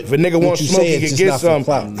a nigga wants smoke, he can get some.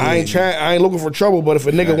 I ain't looking for trouble, but if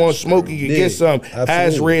a nigga wants smoke, he can get some.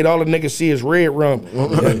 Ass red, all the niggas see is red rum.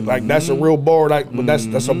 Like that's a real bar. Like, but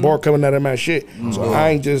that's a bar coming out of my shit. So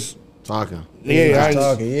I ain't just talking. Yeah, I ain't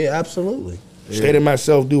talking. Yeah, absolutely. Stay to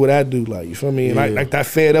myself, do what I do, like, you feel me? And like that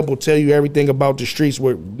Fed Up will tell you everything about the streets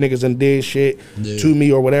where niggas done did shit to me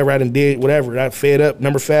or whatever I done did, whatever. That Fed Up,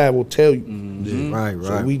 number 5 will tell you. Right.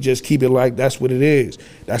 So we just keep it like that's what it is.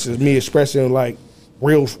 That's just me expressing like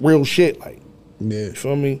real shit, like. You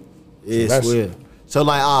feel me? Yeah, swear. So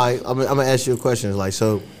like, all right, I'm gonna ask you a question. Like,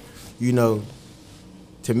 so, you know,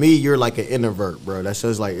 to me, you're like an introvert, bro. That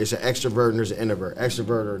says like it's an extrovert and there's an introvert.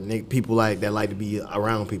 Extrovert are people like that like to be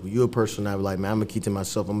around people. You a person that be like, man, I'm gonna keep to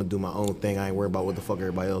myself. I'm gonna do my own thing. I ain't worried about what the fuck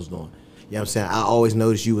everybody else doing. You know what I'm saying? I always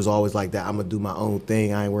noticed you was always like that. I'm gonna do my own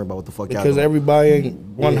thing. I ain't worried about what the fuck y'all doing. Because everybody ain't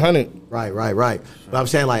 100. Right. But I'm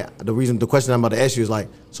saying like the question I'm about to ask you is like,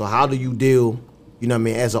 so how do you deal, you know what I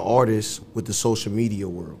mean, as an artist with the social media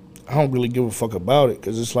world? I don't really give a fuck about it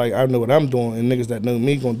because it's like I know what I'm doing and niggas that know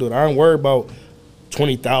me gonna do it. I ain't worried about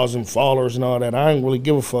 20,000 followers and all that. I ain't really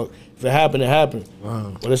give a fuck. If it happened, it happened.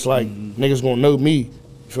 Wow. But it's like niggas gonna know me. You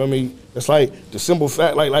feel me? It's like the simple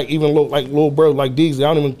fact, like even little bro, like Deezy.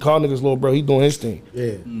 I don't even call niggas little bro. He doing his thing.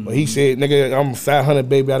 Yeah. But he said, nigga, I'm 500,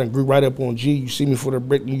 baby. I done grew right up on G. You see me for the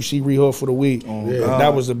brick, and you see Ree Hood for the weed.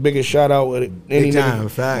 That was the biggest shout out with it. Any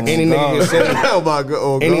nigga, facts. Any nigga can say. Oh my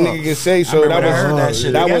God. Any nigga can say. So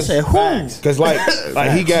that was because like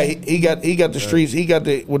he got the streets. He got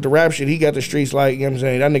the with the rap shit. He got the streets. Like, you know what I'm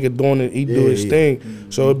saying, that nigga doing it. He do his thing.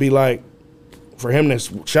 So it'd be like, for him to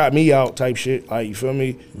shot me out type shit, like, you feel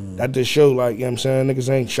me? That just show, like, you know what I'm saying? Niggas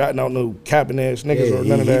ain't shotting out no capping ass niggas or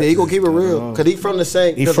none of that. He gonna keep it real. Cause he from the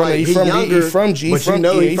same, he from G. He from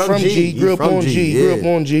G. Grew up on G. You know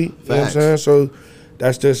what I'm saying? So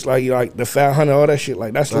that's just like the 500, all that shit.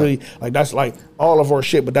 Like that's really, like that's like all of our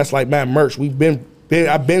shit, but that's like my merch. I've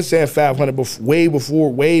been saying 500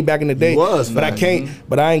 way back in the day. But I can't,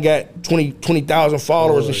 but I ain't got 20,000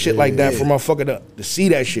 followers and shit like that for motherfucker to see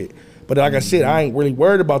that shit. But like I said, I ain't really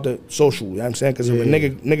worried about the social, you know what I'm saying? Because if a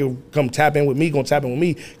nigga come tap in with me, gonna tap in with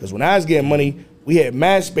me. Because when I was getting money, we had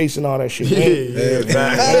MySpace and all that shit. We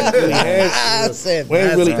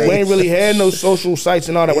ain't really had no social sites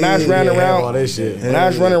and all that. When I was running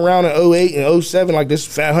around, in 08 and 07, like this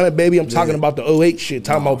 500 baby, I'm talking about the 08 shit.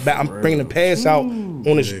 Talking about I'm bringing the past out on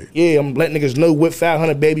this. I'm letting niggas know what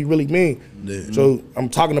 500 baby really mean. So I'm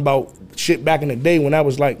talking about shit back in the day when I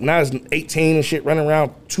was 18 and shit, running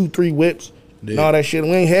around 2-3 whips and all that shit. We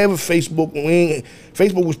ain't have a Facebook.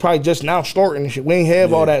 Facebook was probably just now starting and shit. We ain't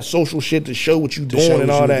have all that social shit to show what you doing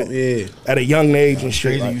and all that at a young age and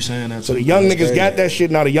shit. Crazy you saying that. So the young niggas got that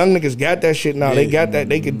shit now. They got that.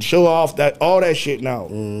 They can show off all that shit now.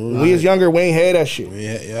 When we was younger, we ain't had that shit.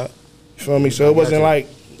 You feel me? So it wasn't like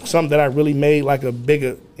something that I really made like a bigger,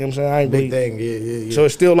 you know what I'm saying? I ain't big thing, yeah. So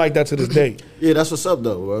it's still like that to this day. Yeah, that's what's up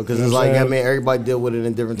though, bro. Because it's like, I mean, everybody deal with it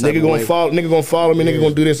in different types of ways. Nigga gonna follow me, nigga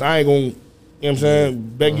gonna do this. I ain't gonna, you know what I'm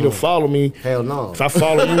saying, beg you to follow me. Hell no. If I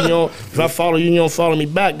follow you, you don't follow me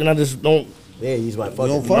back, then I just don't. Yeah, he's like, fuck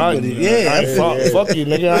you. Fuck with it. Yeah. Fuck you,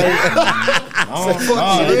 nigga.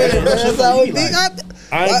 That's how it be.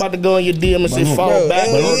 I ain't about to go in your DM and say follow back.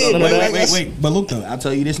 Wait. But look though, I'll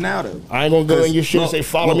tell you this now though. I ain't gonna go in your shit and say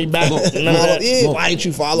follow me back. None of that. Yeah, why ain't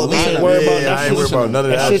you follow me? I ain't worried about that. I ain't worried about none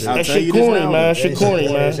of that. That shit corny, man. That shit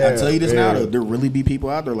corny, man. I tell you this now though, there really be people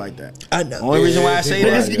out there like that. I know. Only reason why I say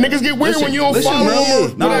that, Niggas get weird when you don't follow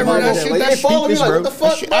them. Whatever that shit. That follow me shit. like, what the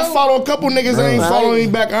fuck, I follow a couple niggas that ain't following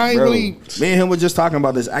me back. I ain't really. Me and him were just talking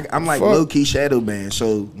about this. I'm like low key shadow banned.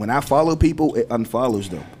 So when I follow people, it unfollows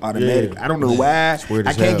them automatically. I don't know why.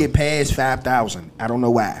 I can't get past 5,000. I don't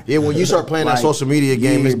know why. Yeah, when you start playing that social media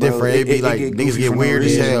game, it's different. It be like niggas get weird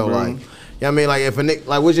as hell. Like, you know what I mean? Like if a nigga,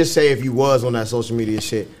 like we'll just say if you was on that social media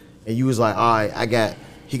shit and you was like, all right,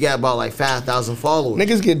 he got about like 5,000 followers.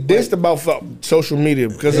 Niggas get dissed about social media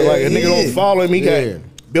because of like a nigga don't follow him. He got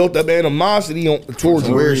built up animosity towards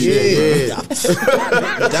weird shit. Yeah.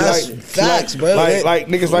 That's facts, bro. Like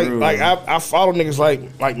niggas like I follow niggas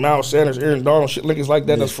like Miles Sanders, Aaron Donald, shit niggas like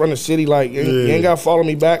that that's from the city. Like you ain't gotta follow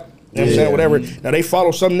me back. You know what I'm saying? Whatever. Now they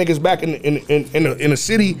follow some niggas back in the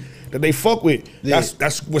city that they fuck with.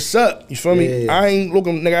 That's what's up. You feel me? I ain't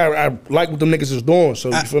looking, nigga. I like what them niggas is doing. So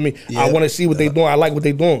you feel me? I want to see what they doing. I like what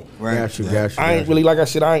they doing. Got you. I ain't really, like I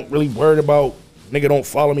said, I ain't really worried about nigga don't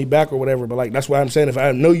follow me back or whatever. But like that's why I'm saying if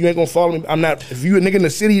I know you ain't gonna follow me, I'm not. If you a nigga in the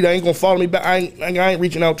city that ain't gonna follow me back, I ain't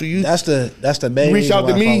reaching out to you. That's the main reason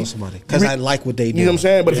why I follow somebody because I like what they do. You know what I'm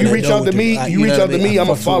saying? But if you reach out to me, I'm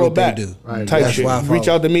gonna follow back. Type shit. Reach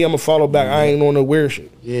out to me, I'm gonna follow back. I ain't on no weird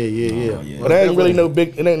shit. Yeah. But that ain't really no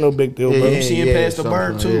big. It ain't no big deal, bro. You seeing past the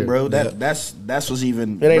bird too, bro. That's what's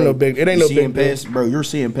even. It ain't no big. It ain't no big deal, bro. You're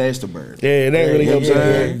seeing past the bird. Yeah, it ain't really no big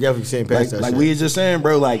deal. Definitely seeing past that. Like we was just saying,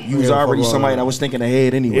 bro. Like you was already somebody that was thinking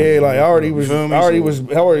ahead anyway. Yeah, like I already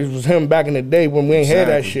was him back in the day when we ain't had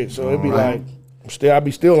that shit. So it'd be like, I'd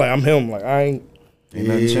be still like I'm him. Like I ain't.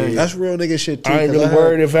 That's real nigga shit too. I ain't really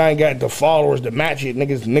worried if I ain't got the followers to match it.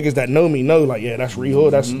 Niggas that know me know like that's Ree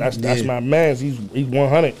Hood. That's my man. He's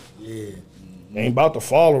 100. Yeah. Ain't about the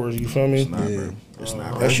followers. You feel me? It's not, bro. It's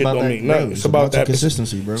not. That shit don't mean nothing. It's about that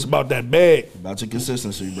consistency, bro. It's about that bag. About your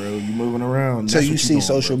consistency, bro. You moving around. So you see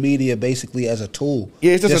social media basically as a tool.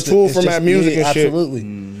 Yeah, it's just a tool for my music and shit. Absolutely.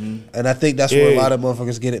 And I think that's where a lot of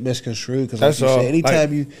motherfuckers get it misconstrued. Because like you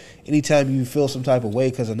said, anytime you feel some type of way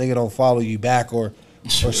because a nigga don't follow you back or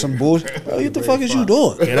some bullshit, bro, what the fuck is you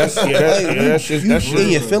doing? That's you in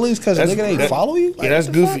your feelings because a nigga ain't follow you? Like, that's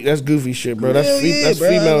goofy. That's goofy shit, bro. That's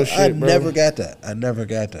female shit, bro. I never got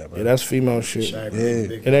that, bro. Yeah, that's female shit. Yeah.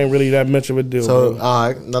 It ain't really that much of a deal, so, bro. all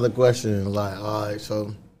right, another question. Like, all right,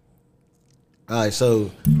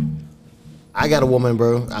 so I got a woman,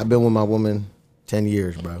 bro. I've been with my woman 10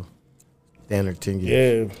 years, bro. Standard 10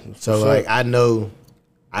 years. Yeah. So, like, I know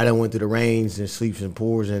I done went through the rains and sleeps and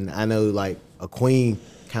pours, and I know, like, a queen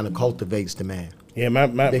kind of cultivates the man. Yeah, my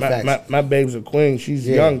babe's a queen. She's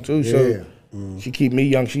young, too, so she keep me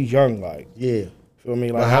young. She's young, like. Yeah. Feel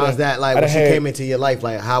me? Like, but how was that, like, when she came into your life,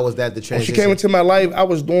 like, how was that the transition? When she came into my life, I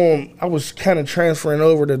was kind of transferring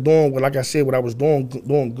over to doing what, like I said, what I was doing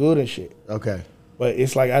good and shit. Okay. But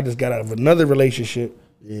it's like I just got out of another relationship.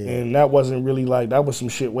 Yeah. And that wasn't really like, that was some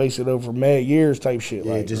shit wasted over mad years type shit.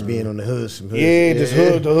 Yeah, like just being on the hood. Just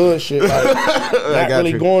hood to hood shit. Like, not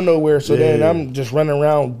really going nowhere. So then I'm just running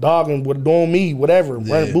around dogging, doing me, whatever.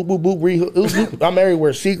 Running boop, boop, boop, Ree Hood. I'm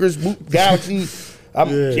everywhere. Secrets, boop, Galaxy. I'm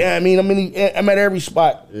at every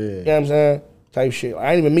spot. Yeah. You know what I'm saying? Type shit.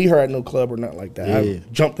 I ain't even meet her at no club or nothing like that. Yeah. I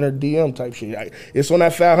jumped in her DM type shit. It's on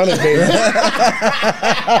that 500 baby.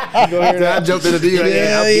 I jumped in the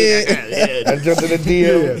DM. I jumped in the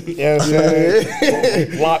DM. You know what I'm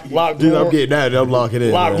saying? Lock dude, I'm getting that. I'm locking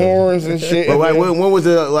in. Lock horns and shit. But like, when was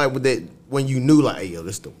it like when you knew like, hey, yo,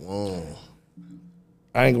 this the one?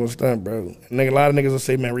 I ain't gonna stunt, bro. A lot of niggas will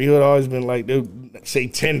say, man, Ree Hood always been like, they'll say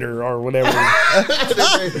Tinder or whatever.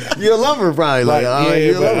 You're a lover, probably. Like, all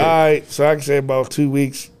right, so I can say about 2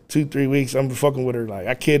 weeks, 2-3 weeks, I'm fucking with her. Like,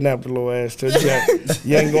 I kidnapped the little ass too.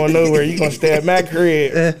 You ain't going nowhere. You gonna stay at my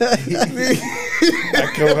crib.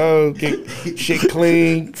 I come home, get shit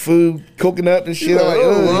clean, food cooking up and shit. I'm like, He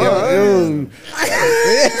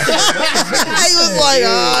was like,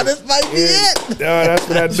 this might be it. That's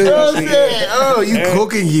what I do. You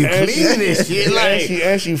cooking, you cleaning this shit. Like,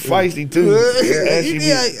 and she feisty too. And she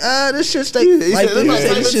be like, this shit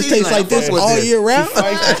tastes like this all year round.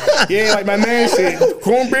 Yeah, like my man said,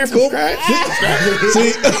 cornbread from scratch.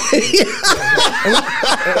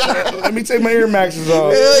 Let me take my ear maxes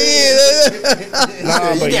off. Hell yeah.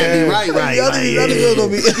 Nah, but yeah, right.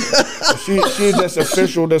 She's just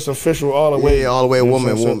official all the way. Yeah, all the way,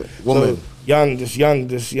 woman. So young.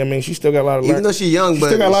 I mean, she still got a lot of learn. Even though she's young, but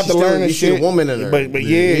still got a lot to learn and shit. A woman in her. But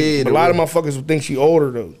a lot of motherfuckers would think she older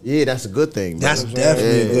though. Yeah, that's a good thing. Bro. That's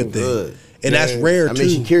definitely a good thing. And that's rare too. I mean,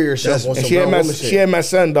 she carry herself on some grown woman shit. She had my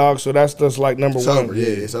son, dog, so that's like number one.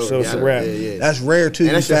 Yeah, so it's a wrap. Yeah. That's rare too.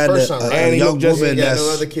 And that's your first son, right? And he young look just, woman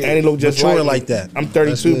that's and he look just like that. I'm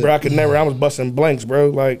 32, bro. I was busting blanks, bro.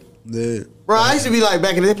 Like, yeah. Bro, I used to be like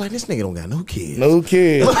back in the day, like this nigga don't got no kids. No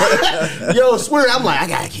kids. Yo, swear, I'm like, I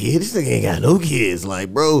got a kid. This nigga ain't got no kids.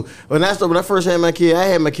 Like, bro, when I first had my kid, I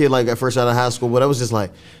had my kid like at first out of high school, but I was just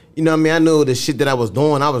like, you know what I mean? I knew the shit that I was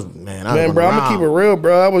doing. I was, man, bro, I'm gonna keep it real,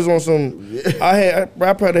 bro. I was on some. I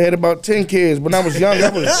probably had about 10 kids. When I was young,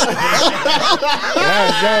 when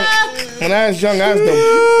I was young, I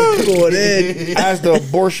was the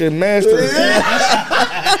abortion master.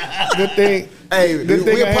 Good thing. Hey,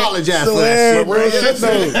 we apologize for that shit, bro. Shit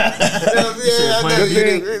though.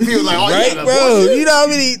 He was like, oh, right, yeah, bro. You know how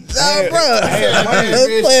many, bro.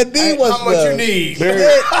 Plan B was how much you need?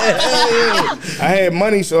 I had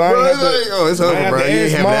money, so I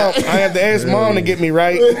had to ask mom to get me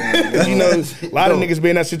right. You know, a lot of niggas be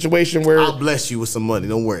in that situation where I'll bless you with some money.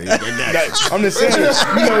 Don't worry. I'm just saying,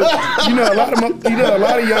 you know, a lot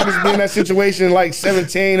of youngers be in that situation like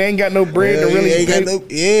 17, they ain't got no bread to really.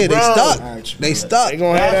 They stuck. They stuck. They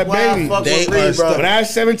gonna have that baby. When I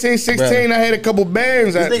was 17, 16, I had a couple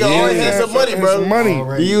bands. This nigga always had some money,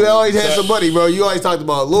 bro. You always had some money, bro. You always talked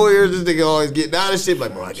about lawyers. This nigga always getting out of shit.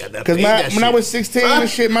 Like, bro, I got that. Because when I was 16 and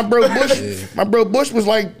shit, my bro Bush was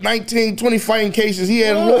like 19, 20 fighting cases. He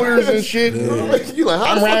had lawyers and shit. You like,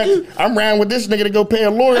 I'm riding with this nigga to go pay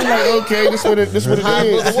a lawyer. I'm like, okay, this what it is. What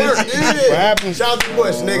happens? Shout out to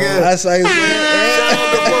Bush, nigga. That's like, shout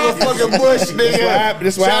out to motherfucking Bush, nigga.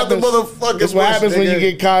 This what happens when you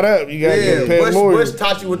get caught up. You gotta go pay a lawyer. Bush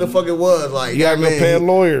taught you what the fuck it was. Like, you gotta go pay a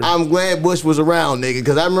lawyer. I'm glad Bush was around, nigga,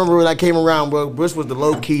 because I remember when I came around, bro. Bush was the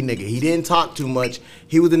low key nigga. He didn't talk too much.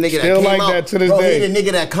 He was the nigga that came like out. That to this bro, day. He the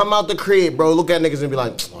nigga that come out the crib, bro. Look at niggas and be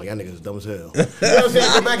like, oh, y'all niggas is dumb as hell. You know what I'm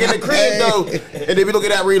saying? Go back in the crib though, and then we look at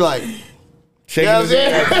that, we like. Shaking you know what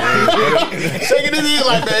I'm saying? Shaking his head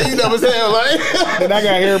like that, you know what I'm saying? Like, and I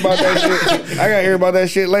gotta hear about that shit. I gotta hear about that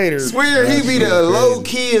shit later. Swear he be the low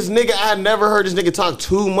keyest nigga. I never heard this nigga talk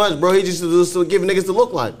too much, bro. He just giving niggas the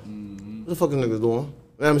look like, what the fuck is niggas doing? You know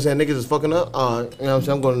what I'm saying? Niggas is fucking up. You know what I'm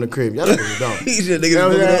saying? I'm going in the crib. Y'all niggas is dumb. He said niggas you know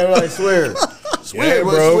what I'm saying? Like, swear. Swear,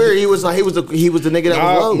 bro. Swear he was the nigga that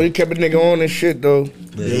was low. But he kept a nigga on his shit though.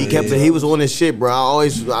 Yeah, he was on his shit, bro.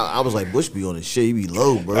 I was like, Bush be on his shit. He be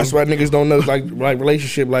low, bro. That's why niggas don't know like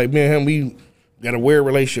relationship. Like me and him, we got a weird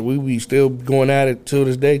relationship. We be still going at it till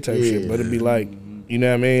this day type shit. But it'd be like, you know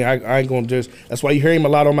what I mean? I ain't gonna just. That's why you hear him a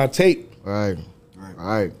lot on my tape. Right.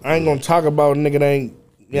 I ain't gonna talk about a nigga that ain't.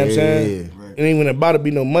 You know what I'm saying? It ain't even about to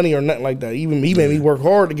be no money or nothing like that. Even he made me work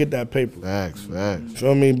hard to get that paper. Facts.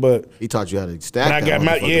 Feel me? But he taught you how to stack. I got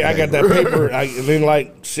that paper. And then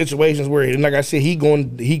like situations where, like I said, he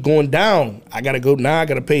going down. I gotta go now. I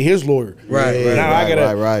gotta pay his lawyer. Now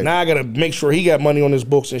I gotta make sure he got money on his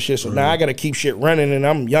books and shit. So now I gotta keep shit running. And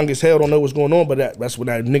I'm young as hell, don't know what's going on. But that's when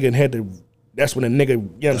that nigga had to. That's when the nigga. You know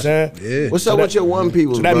what I'm saying? Yeah. What's up with your one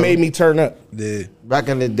people? So that made me turn up. Yeah. Back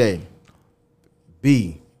in the day,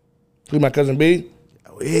 B. Who, my cousin B?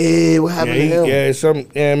 Yeah, what happened to him?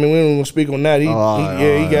 I mean, we don't want to speak on that.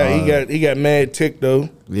 He got mad tick though.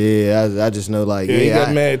 Yeah, I just know like he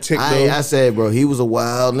got mad tick though. I said, bro, he was a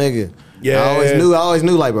wild nigga. Yeah, I always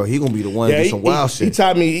knew like, bro, he gonna be the one to do some wild shit. He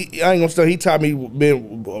taught me. I ain't gonna say he taught me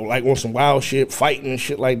being like on some wild shit, fighting and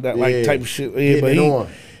shit like that, like type of shit. Yeah, but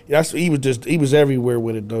he was everywhere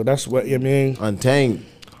with it though. That's what I mean. Untamed.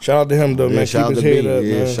 Shout out to him though, man. Shout Keep out his to head up,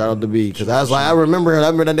 B. man. Shout out to B. Because I remember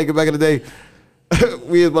that nigga back in the day.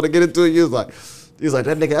 We was about to get into it. He was like,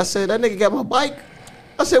 that nigga. I said, that nigga got my bike.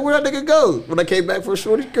 I said, where'd that nigga go? When I came back for a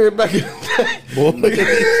shorty crib back in the day.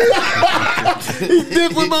 He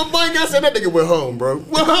did with my bike. I said, that nigga went home, bro.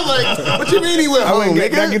 Well, I'm like, what you mean he went home,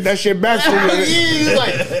 nigga? I get that shit back for you. He's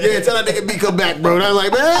like, tell that nigga B come back, bro. And I was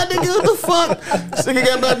like, man, nigga, what the fuck? This nigga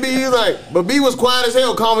got back B. He's like, but B was quiet as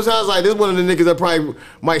hell, calm as hell. I was like, this is one of the niggas that probably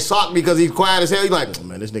might sock me because he's quiet as hell. He's like, oh,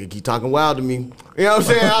 man, this nigga keep talking wild to me. You know what I'm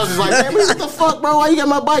saying? I was just like, man, what the fuck, bro? Why you got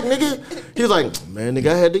my bike, nigga? He was like, man,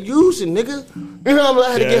 nigga, I had to use it, nigga. You know,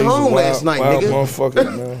 I had to get home last night, nigga.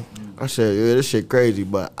 Motherfucker, man. I said, yeah, this shit crazy,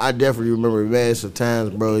 but I definitely remember massive times,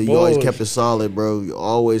 bro. You always kept it solid, bro. You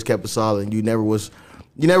always kept it solid. And you never was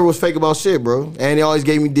fake about shit, bro. And he always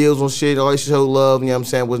gave me deals on shit. Always showed love. You know what I'm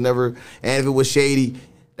saying? And if it was shady,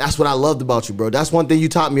 that's what I loved about you, bro. That's one thing you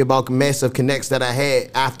taught me about massive connects that I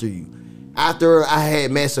had after you. After I had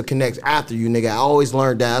massive connects after you, nigga, I always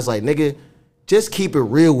learned that. I was like, nigga, just keep it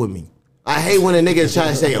real with me. I hate when a nigga try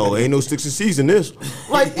to say, oh, ain't no sticks and seeds in this.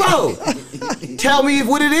 Like, bro, tell me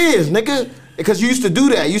what it is, nigga. Because you used to do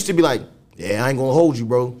that. You used to be like, yeah, I ain't gonna hold you,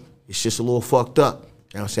 bro. It's just a little fucked up.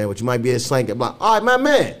 what I'm saying? But you might be a slang. I'm like, all right, my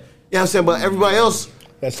man. You know what I'm saying? But everybody else,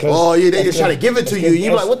 oh yeah, they just try to give it to you. You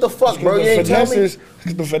be like, what the fuck, bro? You ain't tell me.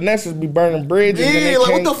 The finesses be burning bridges. Yeah,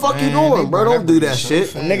 like what the fuck you doing, bro? Don't do that shit.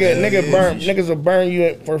 Niggas will burn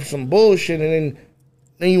you for some bullshit, and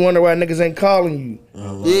then you wonder why niggas ain't calling you.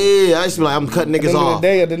 Yeah, I used to be like, I'm cutting niggas off. At the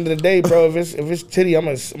end of the day, bro, if it's titty, I'm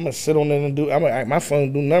gonna sit on it and do. My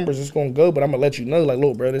phone do numbers. It's gonna go, but I'm gonna let you know, like,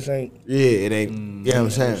 look, bro, this ain't. Yeah, it ain't. You know what I'm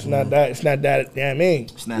saying? It's not that. You know what I mean?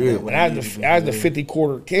 It's not that. And I was the 50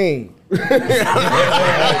 quarter king. I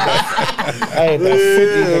had that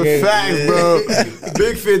 50 nigga. Facts, bro.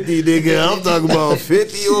 Big 50, nigga. I'm talking about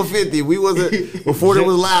 50 or 50. We wasn't before it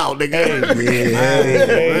was loud, nigga.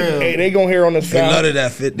 Hey, they gonna hear on this foul. They loved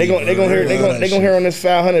that 50. They gonna hear on this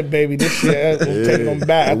 500, baby. This shit, I'm taking them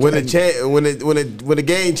back. When the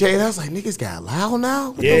game changed, I was like, niggas got loud now.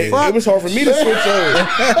 What the fuck? It was hard for me to switch over.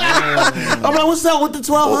 I'm like, what's up with the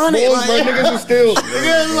 1200? Bro, niggas is still.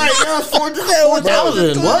 Niggas like, yo,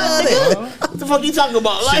 4,000. What? What the fuck you talking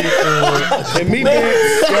about? Like, and me being,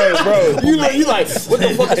 bro, you like, what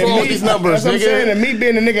the fuck is wrong with these numbers, that's nigga? What I'm saying, and me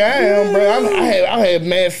being the nigga I am, bro, I had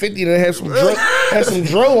mad 50 and had some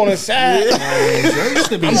dro on the side. Used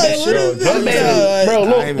to be that shit. Bro,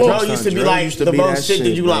 look, Bro used to be like the most shit that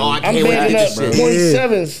you like, oh, I I'm can't wait to bagging get up this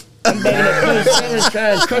shit. .7s. I'm bagging up .7s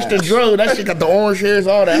trying to crush the dro. That shit got the orange hairs,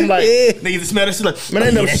 all that. I'm like, Niggas smell that shit like,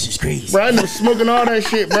 man, that shit's crazy. Bro, I ended up smoking all that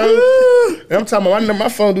shit, bro. And I'm talking about, my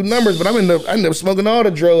phone do numbers, but I end up smoking all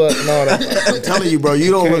the dro up and all that. I'm telling you, bro,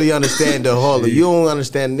 you don't really understand the whole. You don't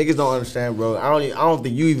understand. Niggas don't understand, bro. I don't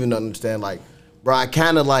think you even understand. Like, bro, I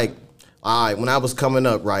kind of like. All right, when I was coming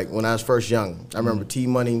up, right, when I was first young, I remember T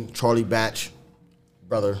Money, Charlie Batch,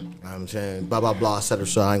 brother. You know what I'm saying, blah blah blah, etc.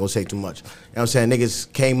 So I ain't gonna say too much. You know what I'm saying?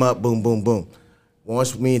 Niggas came up, boom, boom, boom.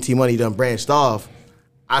 Once me and T Money done branched off,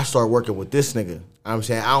 I started working with this nigga. You know what I'm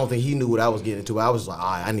saying, I don't think he knew what I was getting into. I was like, all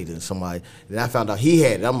right, I needed somebody. Then I found out he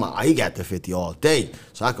had it. I'm like, oh, he got the 50 all day,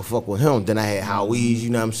 so I could fuck with him. Then I had Howies,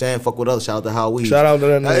 you know what I'm saying? Fuck with others. Shout out to Howies. Shout out to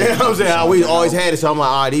that nigga. You know what I'm saying? Howies always had it. So I'm like,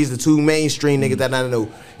 all right, these are the two mainstream niggas that I know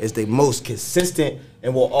is the most consistent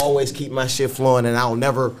and will always keep my shit flowing, and I'll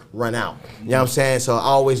never run out. You know what I'm saying? So I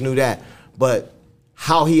always knew that. But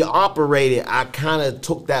how he operated, I kind of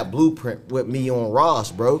took that blueprint with me on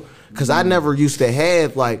Ross, bro. Because I never used to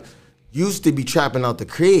have, like, used to be trapping out the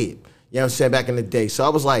crib. You know what I'm saying? Back in the day. So I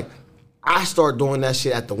was like, I started doing that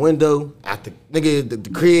shit at the window, at the nigga, the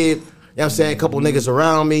crib. You know what I'm saying? A couple niggas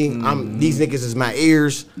around me. These niggas is my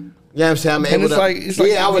ears. You know what I'm saying? I'm able to. It's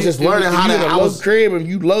like I was just learning how to. I was crib and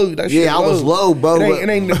you low. That shit I was low, bro. It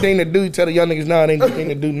ain't the thing to do. Tell the young niggas now. It ain't the thing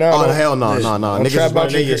to do now. Oh hell no. Don't trap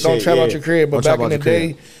out your crib. But back in the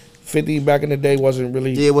day, 50 back in the day wasn't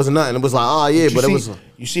really. Yeah, it wasn't nothing. It was like, oh yeah, but it was.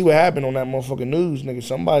 You see what happened on that motherfucking news, nigga?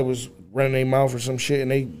 Somebody was running their mouth or some shit,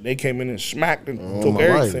 and they came in and smacked and took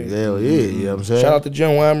everything. Hell yeah, you know what I'm saying? Shout out to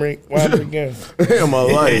John Weimer again. My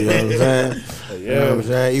life, you know what I'm saying? You know what I'm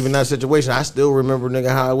saying? Even that situation, I still remember, nigga,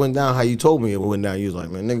 how it went down, how you told me it went down. You was like,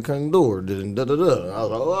 man, nigga couldn't do it. I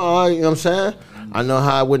was like, oh, all right, you know what I'm saying? I know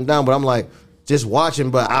how it went down, but I'm like, just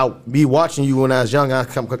watching, but I'll be watching you when I was young. I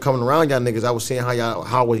coming around y'all niggas, I was seeing how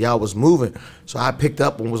y'all was moving. So I picked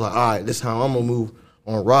up and was like, all right, this is how I'm gonna move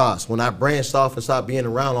on Ross. When I branched off and stopped being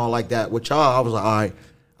around all like that with y'all, I was like, all right,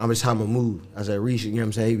 I'm just how I'm gonna move. I said, Ree, you know what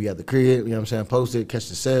I'm saying? He be at the crib, you know what I'm saying? Post it, catch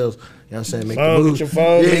the sales, you know what I'm saying? Make the moves. Get your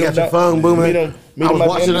phone. Yeah, you got your phone booming. I was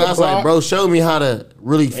watching it, I was like, bro, show me how to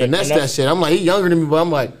really finesse that shit. I'm like, he younger than me, but I'm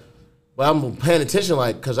like, but I'm paying attention,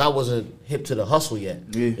 like, because I wasn't hip to the hustle yet.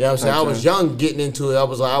 Yeah, you know what I'm saying? I was young getting into it. I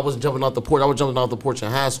was jumping off the porch. I was jumping off the porch in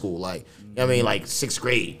high school, like, you know what I mean? Like, 6th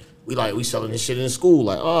grade. We selling this shit in school.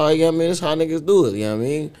 Like, oh, yeah, I mean, this how niggas do it. You know what I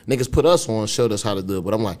mean? Niggas put us on, showed us how to do it.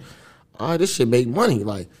 But I'm like, all right, this shit make money.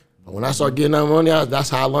 Like, when I start getting that money, that's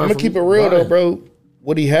how I learned. I'm going to keep it real, though, bro.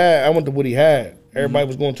 What he had, I went to what he had. Everybody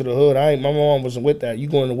was going to the hood. My mom wasn't with that. You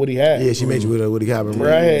going to what he had. Yeah, she made you with what he had. Bro,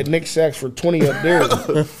 I had Nick Sacks for 20 up there. I'm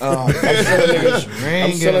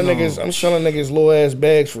selling niggas little ass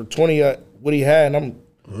bags for 20 up what he had, and I'm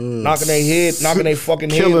knocking their head, knocking their fucking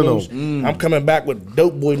head loose. I'm coming back with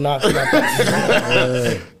dope boy knocking out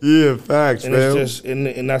that. Yeah, facts, and man. It's just,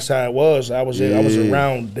 and that's how it was. I was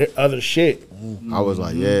around other shit. I was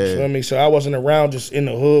like, yeah. You know what I mean? So I wasn't around just in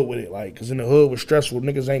the hood with it, like, cause in the hood was stressful.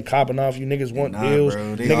 Niggas ain't copping off you. Niggas want deals.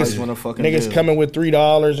 Bro, niggas coming with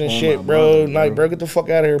 $3 and shit, bro. Like, bro, get the fuck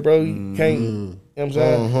out of here, bro. You can't. You know what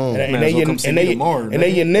I'm saying? And they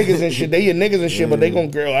your niggas and shit. They your niggas and shit, but they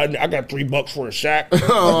gon' girl. I got $3 for a sack.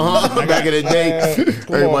 Back in the day,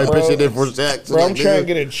 everybody pitching in for sacks. Bro, I'm trying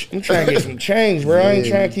to get some change, bro. I ain't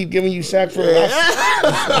trying to keep giving you sacks for.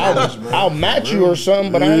 I'll match you or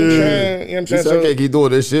something, but I ain't trying. You know what I'm saying? So I can't keep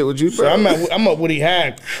doing this shit with you, So bro. I'm up what he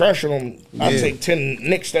had, crushing him. I take 10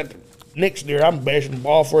 Knicks at the Knicks there. I'm bashing the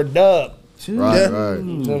ball for a dub. Right. You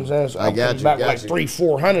know what I'm saying? So I I'm got coming you, back got like you.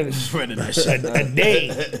 300-400 a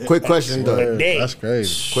day. Quick question though. A day. That's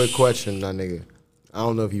crazy. Quick question, my nigga. I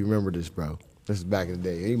don't know if you remember this, bro. This is back in the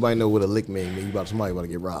day. Anybody know what a lick mean? Somebody about to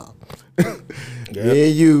get robbed. Me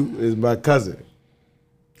and you is my cousin.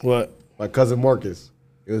 What? My cousin Marcus.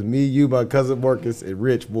 It was me, you, my cousin Marcus, and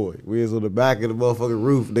Rich Boy. We was on the back of the motherfucking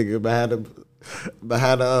roof, nigga, behind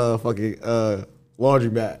the fucking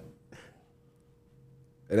laundromat.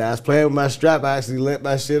 And I was playing with my strap. I actually let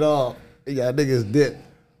my shit off. He got niggas dipped.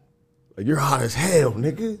 Like, you're hot as hell,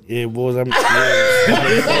 nigga. Yeah, boys. You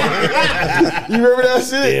remember that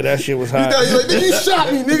shit? Yeah, that shit was hot. You was like, nigga, you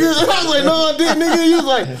shot me, nigga. I was like, no, I didn't, nigga. You was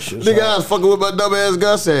like, nigga, I was fucking with my dumb ass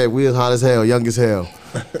gun. Said, we was hot as hell, young as hell.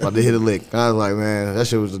 About to hit a lick. I was like, man, that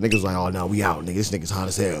shit was, the niggas like, oh, no, we out, nigga. This nigga's hot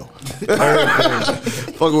as hell.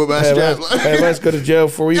 Fucking with my strap. Let's go to jail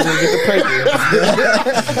before we even get the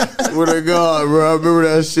paper. Swear to God, bro. I remember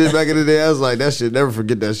that shit back in the day. I was like, that shit, never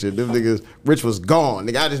forget that shit. Them niggas, Rich was gone.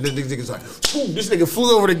 Nigga, this nigga's like, boom, this nigga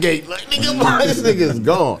flew over the gate. Like, nigga, this nigga's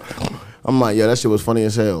gone. I'm like, yeah, that shit was funny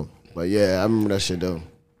as hell. But yeah, I remember that shit though.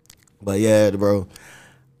 But yeah, bro,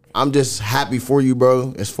 I'm just happy for you,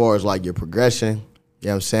 bro, as far as like your progression. You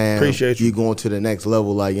know what I'm saying? Appreciate you. You going to the next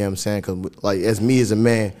level, like, you know what I'm saying? Cause like, as me as a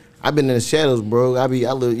man, I've been in the shadows, bro. I live, you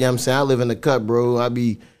know what I'm saying? I live in the cut, bro. I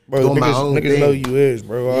be doing my own niggas thing. know you is,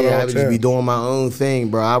 bro. All Yeah, I the just be time. doing my own thing,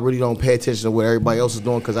 bro. I really don't pay attention to what everybody else is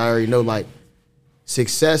doing because I already know, like,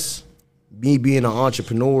 success, me being an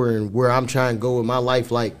entrepreneur and where I'm trying to go with my life,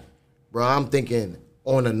 like, bro, I'm thinking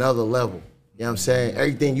on another level. You know what I'm saying?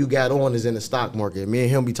 Everything you got on is in the stock market. Me and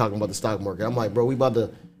him be talking about the stock market. I'm like, bro, we about to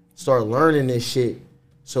start learning this shit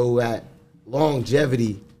so that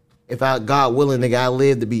longevity, if I, God willing, nigga, I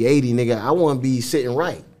live to be 80, nigga, I want to be sitting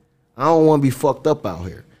right. I don't want to be fucked up out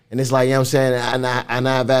here. And it's like, you know what I'm saying? And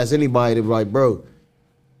I've asked anybody to be like, bro,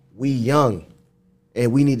 we young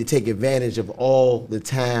and we need to take advantage of all the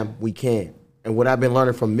time we can. And what I've been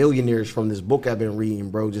learning from millionaires from this book I've been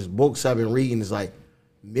reading, bro, just books I've been reading is like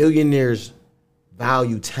millionaires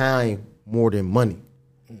value time more than money.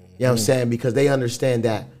 You know what I'm saying? Because they understand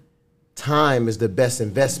that time is the best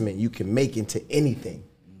investment you can make into anything.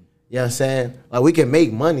 You know what I'm saying? Like, we can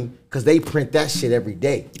make money because they print that shit every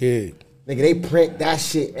day. Yeah. Nigga, they print that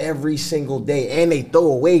shit every single day, and they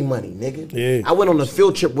throw away money, nigga. Yeah. I went on a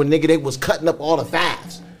field trip where, nigga, they was cutting up all the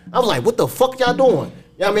fives. I was like, what the fuck y'all doing? You know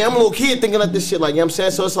what I mean? I'm a little kid thinking like this shit, like, you know what I'm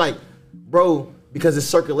saying? So it's like, bro, because it's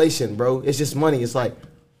circulation, bro. It's just money. It's like,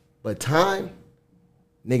 but time,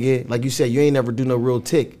 nigga, like you said, you ain't never do no real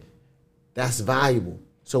tick. That's valuable.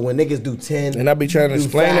 So when niggas do 10, And I be trying to do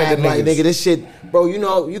explain that to like, niggas. nigga, this shit, bro, you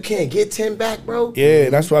know, you can't get 10 back, bro. Yeah,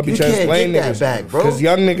 that's why I be You trying to can't explain get that niggas. back, bro. Because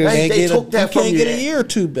young niggas They took that from can't you. get a year or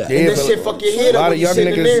two back. Yeah, And that but shit fuck your head a up lot when of you young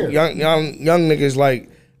sitting there. niggas, young niggas like,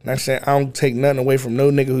 not saying I don't take nothing away from no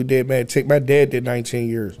nigga who did mad tick. My dad did 19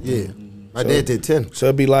 years. Yeah. My dad did 10. So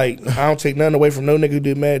it'd be like, I don't take nothing away from no nigga who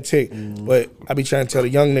did mad tick. But I be trying to tell the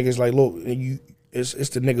young niggas, like, look, it's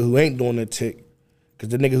the nigga who ain't doing the tick. Cause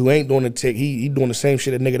the nigga who ain't doing the tick, he doing the same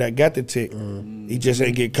shit the nigga that got the tick. He just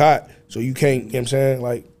ain't get caught. So you can't, you know what I'm saying?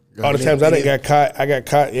 Like, all the times I didn't got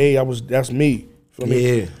caught, hey, that's me. Feel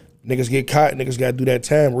me? Yeah. Niggas get caught, niggas gotta do that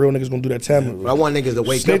time. Real niggas gonna do that time. But I want niggas to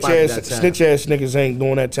wake Snitch up after ass, that time. snitch ass niggas ain't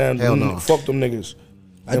doing that time. Hell no. Fuck them niggas.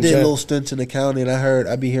 I did little stints in the county, and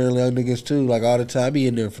I be hearing young niggas too, like all the time. I be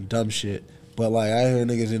in there for dumb shit, but like I hear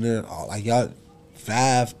niggas in there, like y'all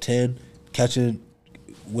 5, 10, catching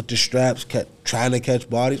with the straps, trying to catch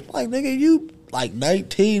bodies. Like, nigga, you like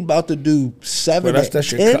 19, about to do 7 But that's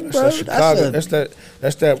to that 10, Chicago. bro.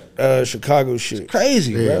 That's that Chicago shit.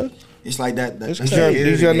 Crazy, bro. It's like that. It's that's crazy. the air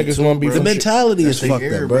These young they niggas too, wanna be bro. The from mentality That's is the fucked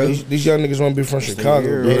air, up, bro. These young niggas want to be from Chicago.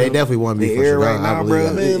 air, bro. Yeah, they definitely want to be The from air Chicago. right now, I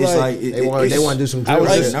bro. believe that. It's like, like They want to do some I was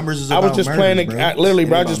drill just, shit. numbers is I was about just murders, playing. bro. Literally,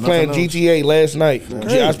 bro. I Ain't just about playing nothing else. GTA last night.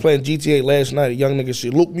 I was playing GTA last night. A young nigga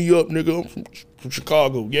said, "Look me up, nigga. I'm from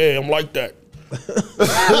Chicago. Yeah, I'm like that."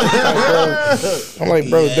 I'm like,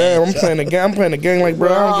 bro, damn. I'm playing the game. I'm playing the game like, bro.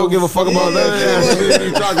 I don't give a fuck about that. What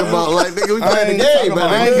you talking about? Like, nigga, we playing the game,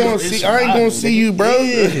 I ain't man. gonna see you, bro.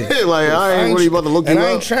 Like, I ain't really about to look you And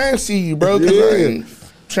I ain't up. trying to see you, bro. Cause I ain't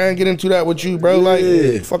trying to get into that with you, bro. Like,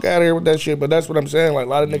 fuck out of here with that shit. But that's what I'm saying. Like, a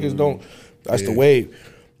lot of niggas don't. That's the wave.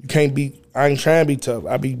 You can't be. I ain't trying to be tough.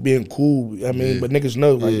 I be being cool. I mean, but niggas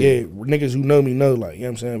know. Like, niggas who know me know. Like, you know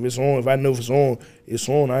what I'm saying? If it's on, if I know if it's on, it's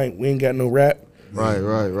on. We ain't got no rap.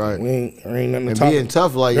 Right. Ain't nothing to And talk. being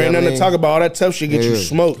tough, like There ain't nothing to talk about. All that tough shit get you Yeah.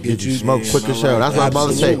 smoked. Get you smoked quick as hell. That's what I'm about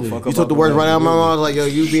to say. Absolutely. You took the words right out of my mouth. Like, yo,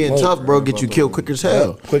 you being tough, bro, get you killed quick as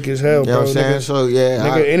hell. Quick as hell, You know bro. what I'm saying? Niggas, So, yeah.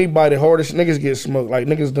 nigga, anybody, the hardest niggas get smoked. Like,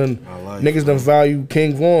 niggas done value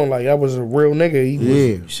King Vaughn. Like, that was a real nigga. He was,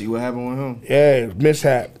 You see what happened with him? yeah,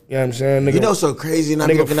 mishap. You know what I'm saying? Nigga, You know, so crazy, and I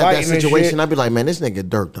be nigga looking at that fighting and situation, shit. I be like, man, this nigga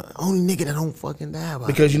Dirk, the only nigga that don't fucking die about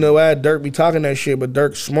because you know why Dirk be talking that shit, but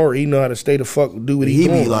Dirk's smart. He know how to stay the fuck, do what he He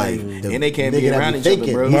doing. be like, And they can't be nigga that around each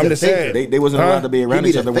other, bro. He's I'm a just thinker. saying. They wasn't Huh? allowed to be around He be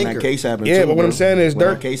each the other when that thinker. case happened. Yeah, too, but what I'm bro. saying is When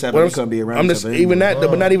Dirk. that case what happened, I'm- they couldn't be around I'm each just other. even that, though,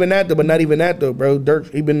 but not even that though, bro.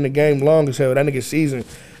 Dirk, he been in the game long as hell. That nigga seasoned.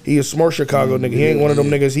 He a smart Chicago nigga. He ain't one of them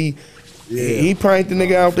niggas. He probably ain't the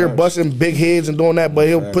nigga out there busting big heads and doing that, but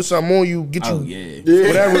he'll put something on you, get you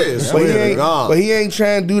whatever. But he ain't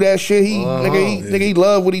trying to do that shit. He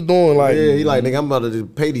love what he doing. Like, Yeah, he like, nigga, I'm about to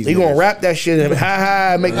pay these he niggas. gonna rap that shit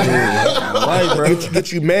and make you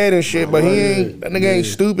get you mad and shit. But that nigga ain't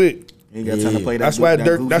stupid. He ain't got time to play that. That's why that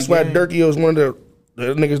Dirk. goofy That's why game. Dirkie is one of the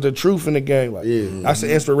niggas, the truth in the game. Like, that's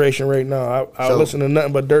an inspiration right now. I So- listen to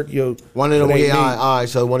nothing but Dirk. Yo, One of them, it ain't yeah, me. all right,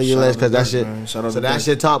 so one of your last, because that shit, Shout out so to that's Dirk.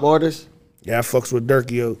 your top artist? Yeah, I fucks with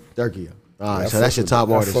Dirkie. Yo, Dirkie. All right, I so that's fucks your with- top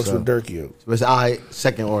artist. I fucks so. with Dirkie. Yo. So it's all right,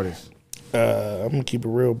 second artist. I'm gonna keep it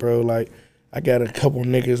real, bro. Like, I got a couple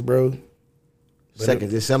niggas, bro.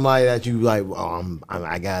 Second, there's somebody that you like,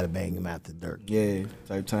 I gotta bang him after Dirk. Yeah,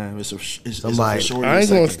 type time. It's Somebody- for sure. I ain't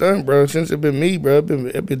gonna second. stunt, bro. Since it been me, bro,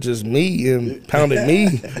 it been just me and pounded me. I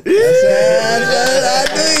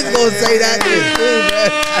knew he was gonna say that too,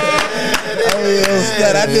 man.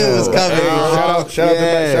 I knew it was coming.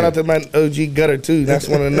 Shout out to my OG Gutter too. That's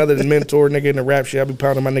one another mentor nigga in the rap shit. I be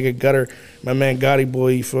pounding my nigga Gutter, my man Gotti boy.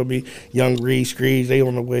 You feel me? Young Ree, Screeds, they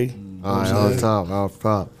on the way. All right, off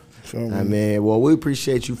top. I mean, well, we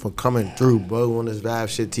appreciate you for coming through, bro, on this Vibe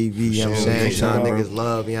Shit TV. You know what I'm saying? Showing niggas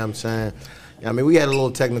love, you know what I'm saying? I mean, we had a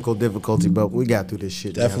little technical difficulty, but we got through this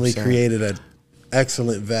shit. Definitely you know what I'm saying? created an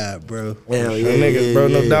excellent vibe, bro. Hell yeah, Niggas, bro,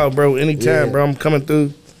 no doubt, bro. Anytime, Yeah. bro, I'm coming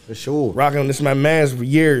through. For sure. Rocking, this is my man's for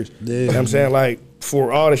years. Yeah. You know what I'm saying? Like,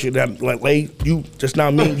 for all the shit that, like, you, just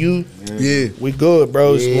not me and you. Yeah. We good,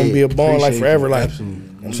 bro. It's gonna be a bond like Appreciate forever. you. Like, Absolutely. you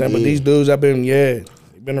know what I'm saying? But these dudes, I've been, they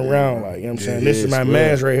been around. Like, you know what I'm saying? This is my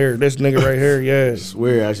man's right here. This nigga right here,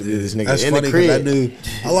 Swear I should be this nigga That's in funny the because I crib. knew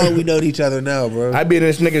how long we known each other now, bro. I be in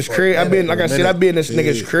this nigga's crib. I been, like I said, I be in this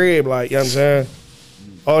nigga's crib. Like, you know what I'm saying?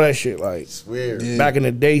 All that shit, like, Swear. back in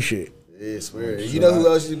the day shit. Yeah, swear. You know who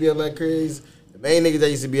else used to be at my crib? The main niggas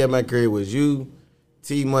that used to be at my crib was you,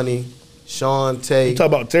 T Money, Sean Tay. Talk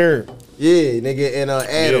about terror. Yeah, nigga, and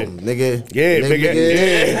Adam, nigga. Yeah,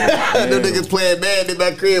 nigga. Them niggas playing bad in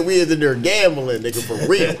my crib. We is in there gambling, nigga, for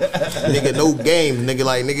real. Nigga, no games, nigga.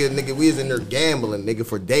 Like, nigga, we is in there gambling, nigga,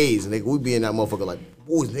 for days. Nigga, we be in that motherfucker like,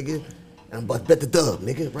 boys, nigga. I'm about to bet the dub,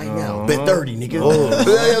 nigga, right now. Bet 30, nigga. You know what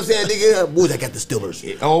I'm saying, nigga? Boys, I got the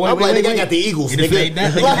Steelers. Oh, I'm like, nigga, I got the Eagles, nigga. Like,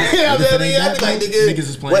 Like, you know what I'm saying? I be like, nigga, niggas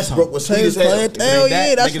is playing Westbrook talk. was sweet as hell. Hell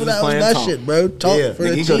yeah, that's Niggas what was that was playing my talk. shit, bro. Talk Yeah. for Nigga,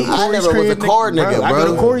 the he go to team. I Corey's never was a crib, card nigga, I go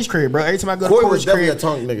bro. to Corey's crib, bro. Every time I go to Corey was Corey's definitely crib, a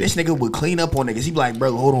tongue nigga. this nigga would clean up on niggas. He be like,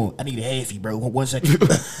 bro, hold on, I need a halfie, bro. 1 second.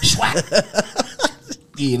 Swat.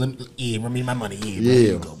 Run me my money. Yeah, bro.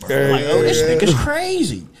 Here you go, bro. I'm like, oh, this nigga's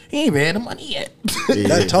crazy. He ain't even had the money yet.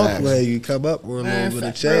 That talk play, you come up with a little bit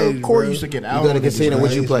of change, Corey bro. used to get out. You go to casino,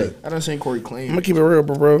 what you play? I done seen Corey I'm clean. gonna keep it real,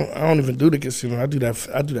 bro. I don't even do the casino. I do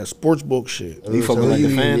that sports book shit. You fucking like the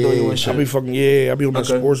FanDuel and I shit. be fucking I be on that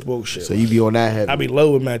Okay. sports book shit. So you be on that heavy. I be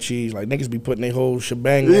low with my cheese. Like, niggas be putting their whole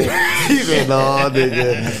shebang on. He said, no,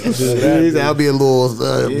 nigga. He said, I'll be a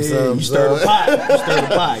little You stir the pot. You stir the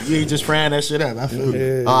pot. You ain't just frying that shit up. I feel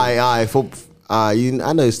you. All right.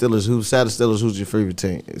 I know Steelers. Besides the Steelers, who's your favorite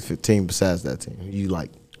team besides that team? Who you like?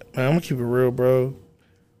 Man, I'm gonna keep it real, bro.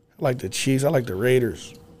 I like the Chiefs. I like the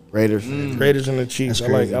Raiders. Raiders. Raiders and the Chiefs. That's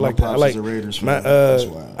crazy. My pops is a Raiders fan. That's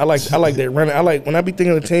wild. I like that running. I like when I be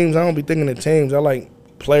thinking of teams. I don't be thinking of teams. I like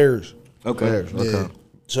players. Okay. Okay.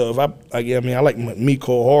 So if I like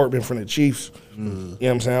Miko Hardman from the Chiefs. You know what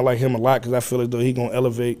I'm saying? I like him a lot because I feel as though he gonna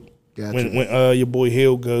elevate Gotcha. when your boy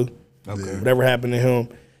Hill go. Okay. Whatever happened to him.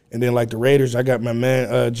 And then like the Raiders, I got my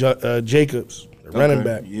man Jacobs, the running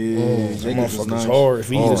back. Yeah, That Jacobs is motherfucker's nice. hard. If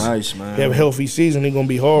he just nice, man. have a healthy season, he gonna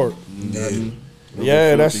be hard.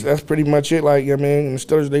 Yeah, that's pretty much it. Like, I mean, and the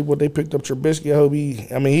Steelers, they picked up Trubisky. I hope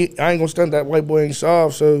I ain't gonna stunt that white boy ain't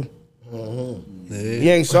soft, so he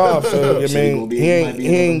ain't soft. So I So mean, he he might be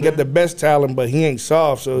ain't got the best talent, but he ain't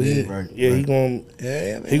soft. So he gonna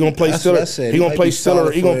he gonna play Steeler. He gonna play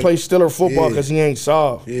Steeler. He gonna play Steeler football because he ain't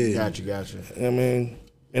soft. Gotcha. I mean,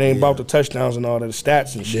 It ain't about the touchdowns and all that, the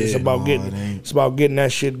stats and shit. It's about getting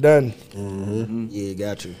that shit done. Mm-hmm. Yeah,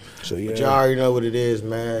 got you. So yeah, but y'all already know what it is,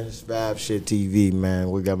 man. It's Vibe Shit TV, man.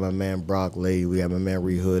 We got my man Brock Lee. We got my man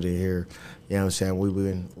Ree Hood in here. You know what I'm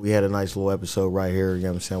saying? We had a nice little episode right here. You know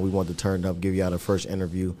what I'm saying? We want to turn up, give y'all the first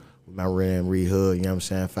interview with my man Ree Hood. You know what I'm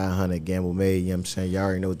saying? 500 Gamble Made. You know what I'm saying? Y'all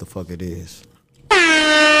already know what the fuck it is.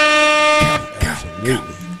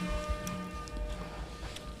 Absolutely.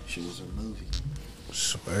 Shit was a movie.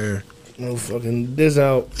 Swear. No fucking this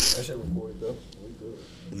out. That shit recorded though. We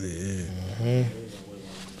good. Yeah.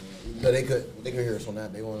 No, they could hear us on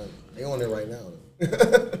that. They on it right now.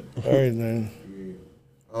 Everything.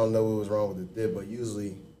 I don't know what was wrong with the dip, but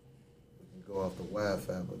usually we can go off the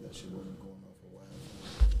Wi-Fi, but that shit wasn't going off the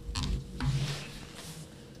Wi-Fi.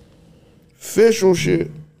 Official shit.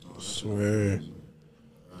 I swear.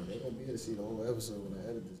 They gonna be able to see the whole episode when I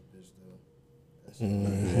edit this bitch though. That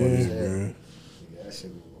shit that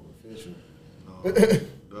shit was official.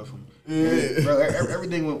 Definitely. Yeah, bro,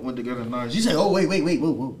 everything went together nice. You say, "Oh wait,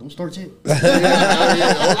 whoa, don't start yet." We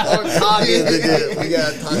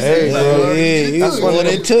got Hey, bro, That's what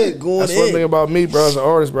it took going That's in. one thing about me, bro, as an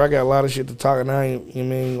artist, bro. I got a lot of shit to talk, and I ain't, you know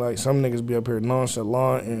what I mean? Like, some niggas be up here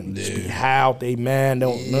nonchalant and just be how they man,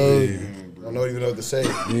 don't know. I don't even know what to say.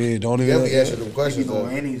 Yeah, don't even. Definitely answer them questions You go though.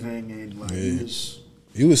 anything and like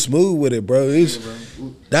You was smooth with it, bro.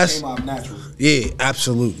 That's came off natural. yeah,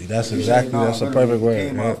 absolutely. That's exactly that's the perfect word.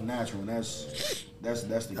 Came Man. off natural, and that's the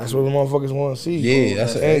That's what the motherfuckers want to see. Yeah,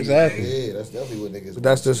 that's exactly. Yeah, that's definitely what niggas. But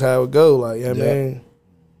that's just how it go, like, you know what I mean?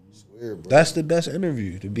 Swear, bro. That's the best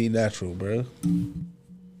interview to be natural, bro.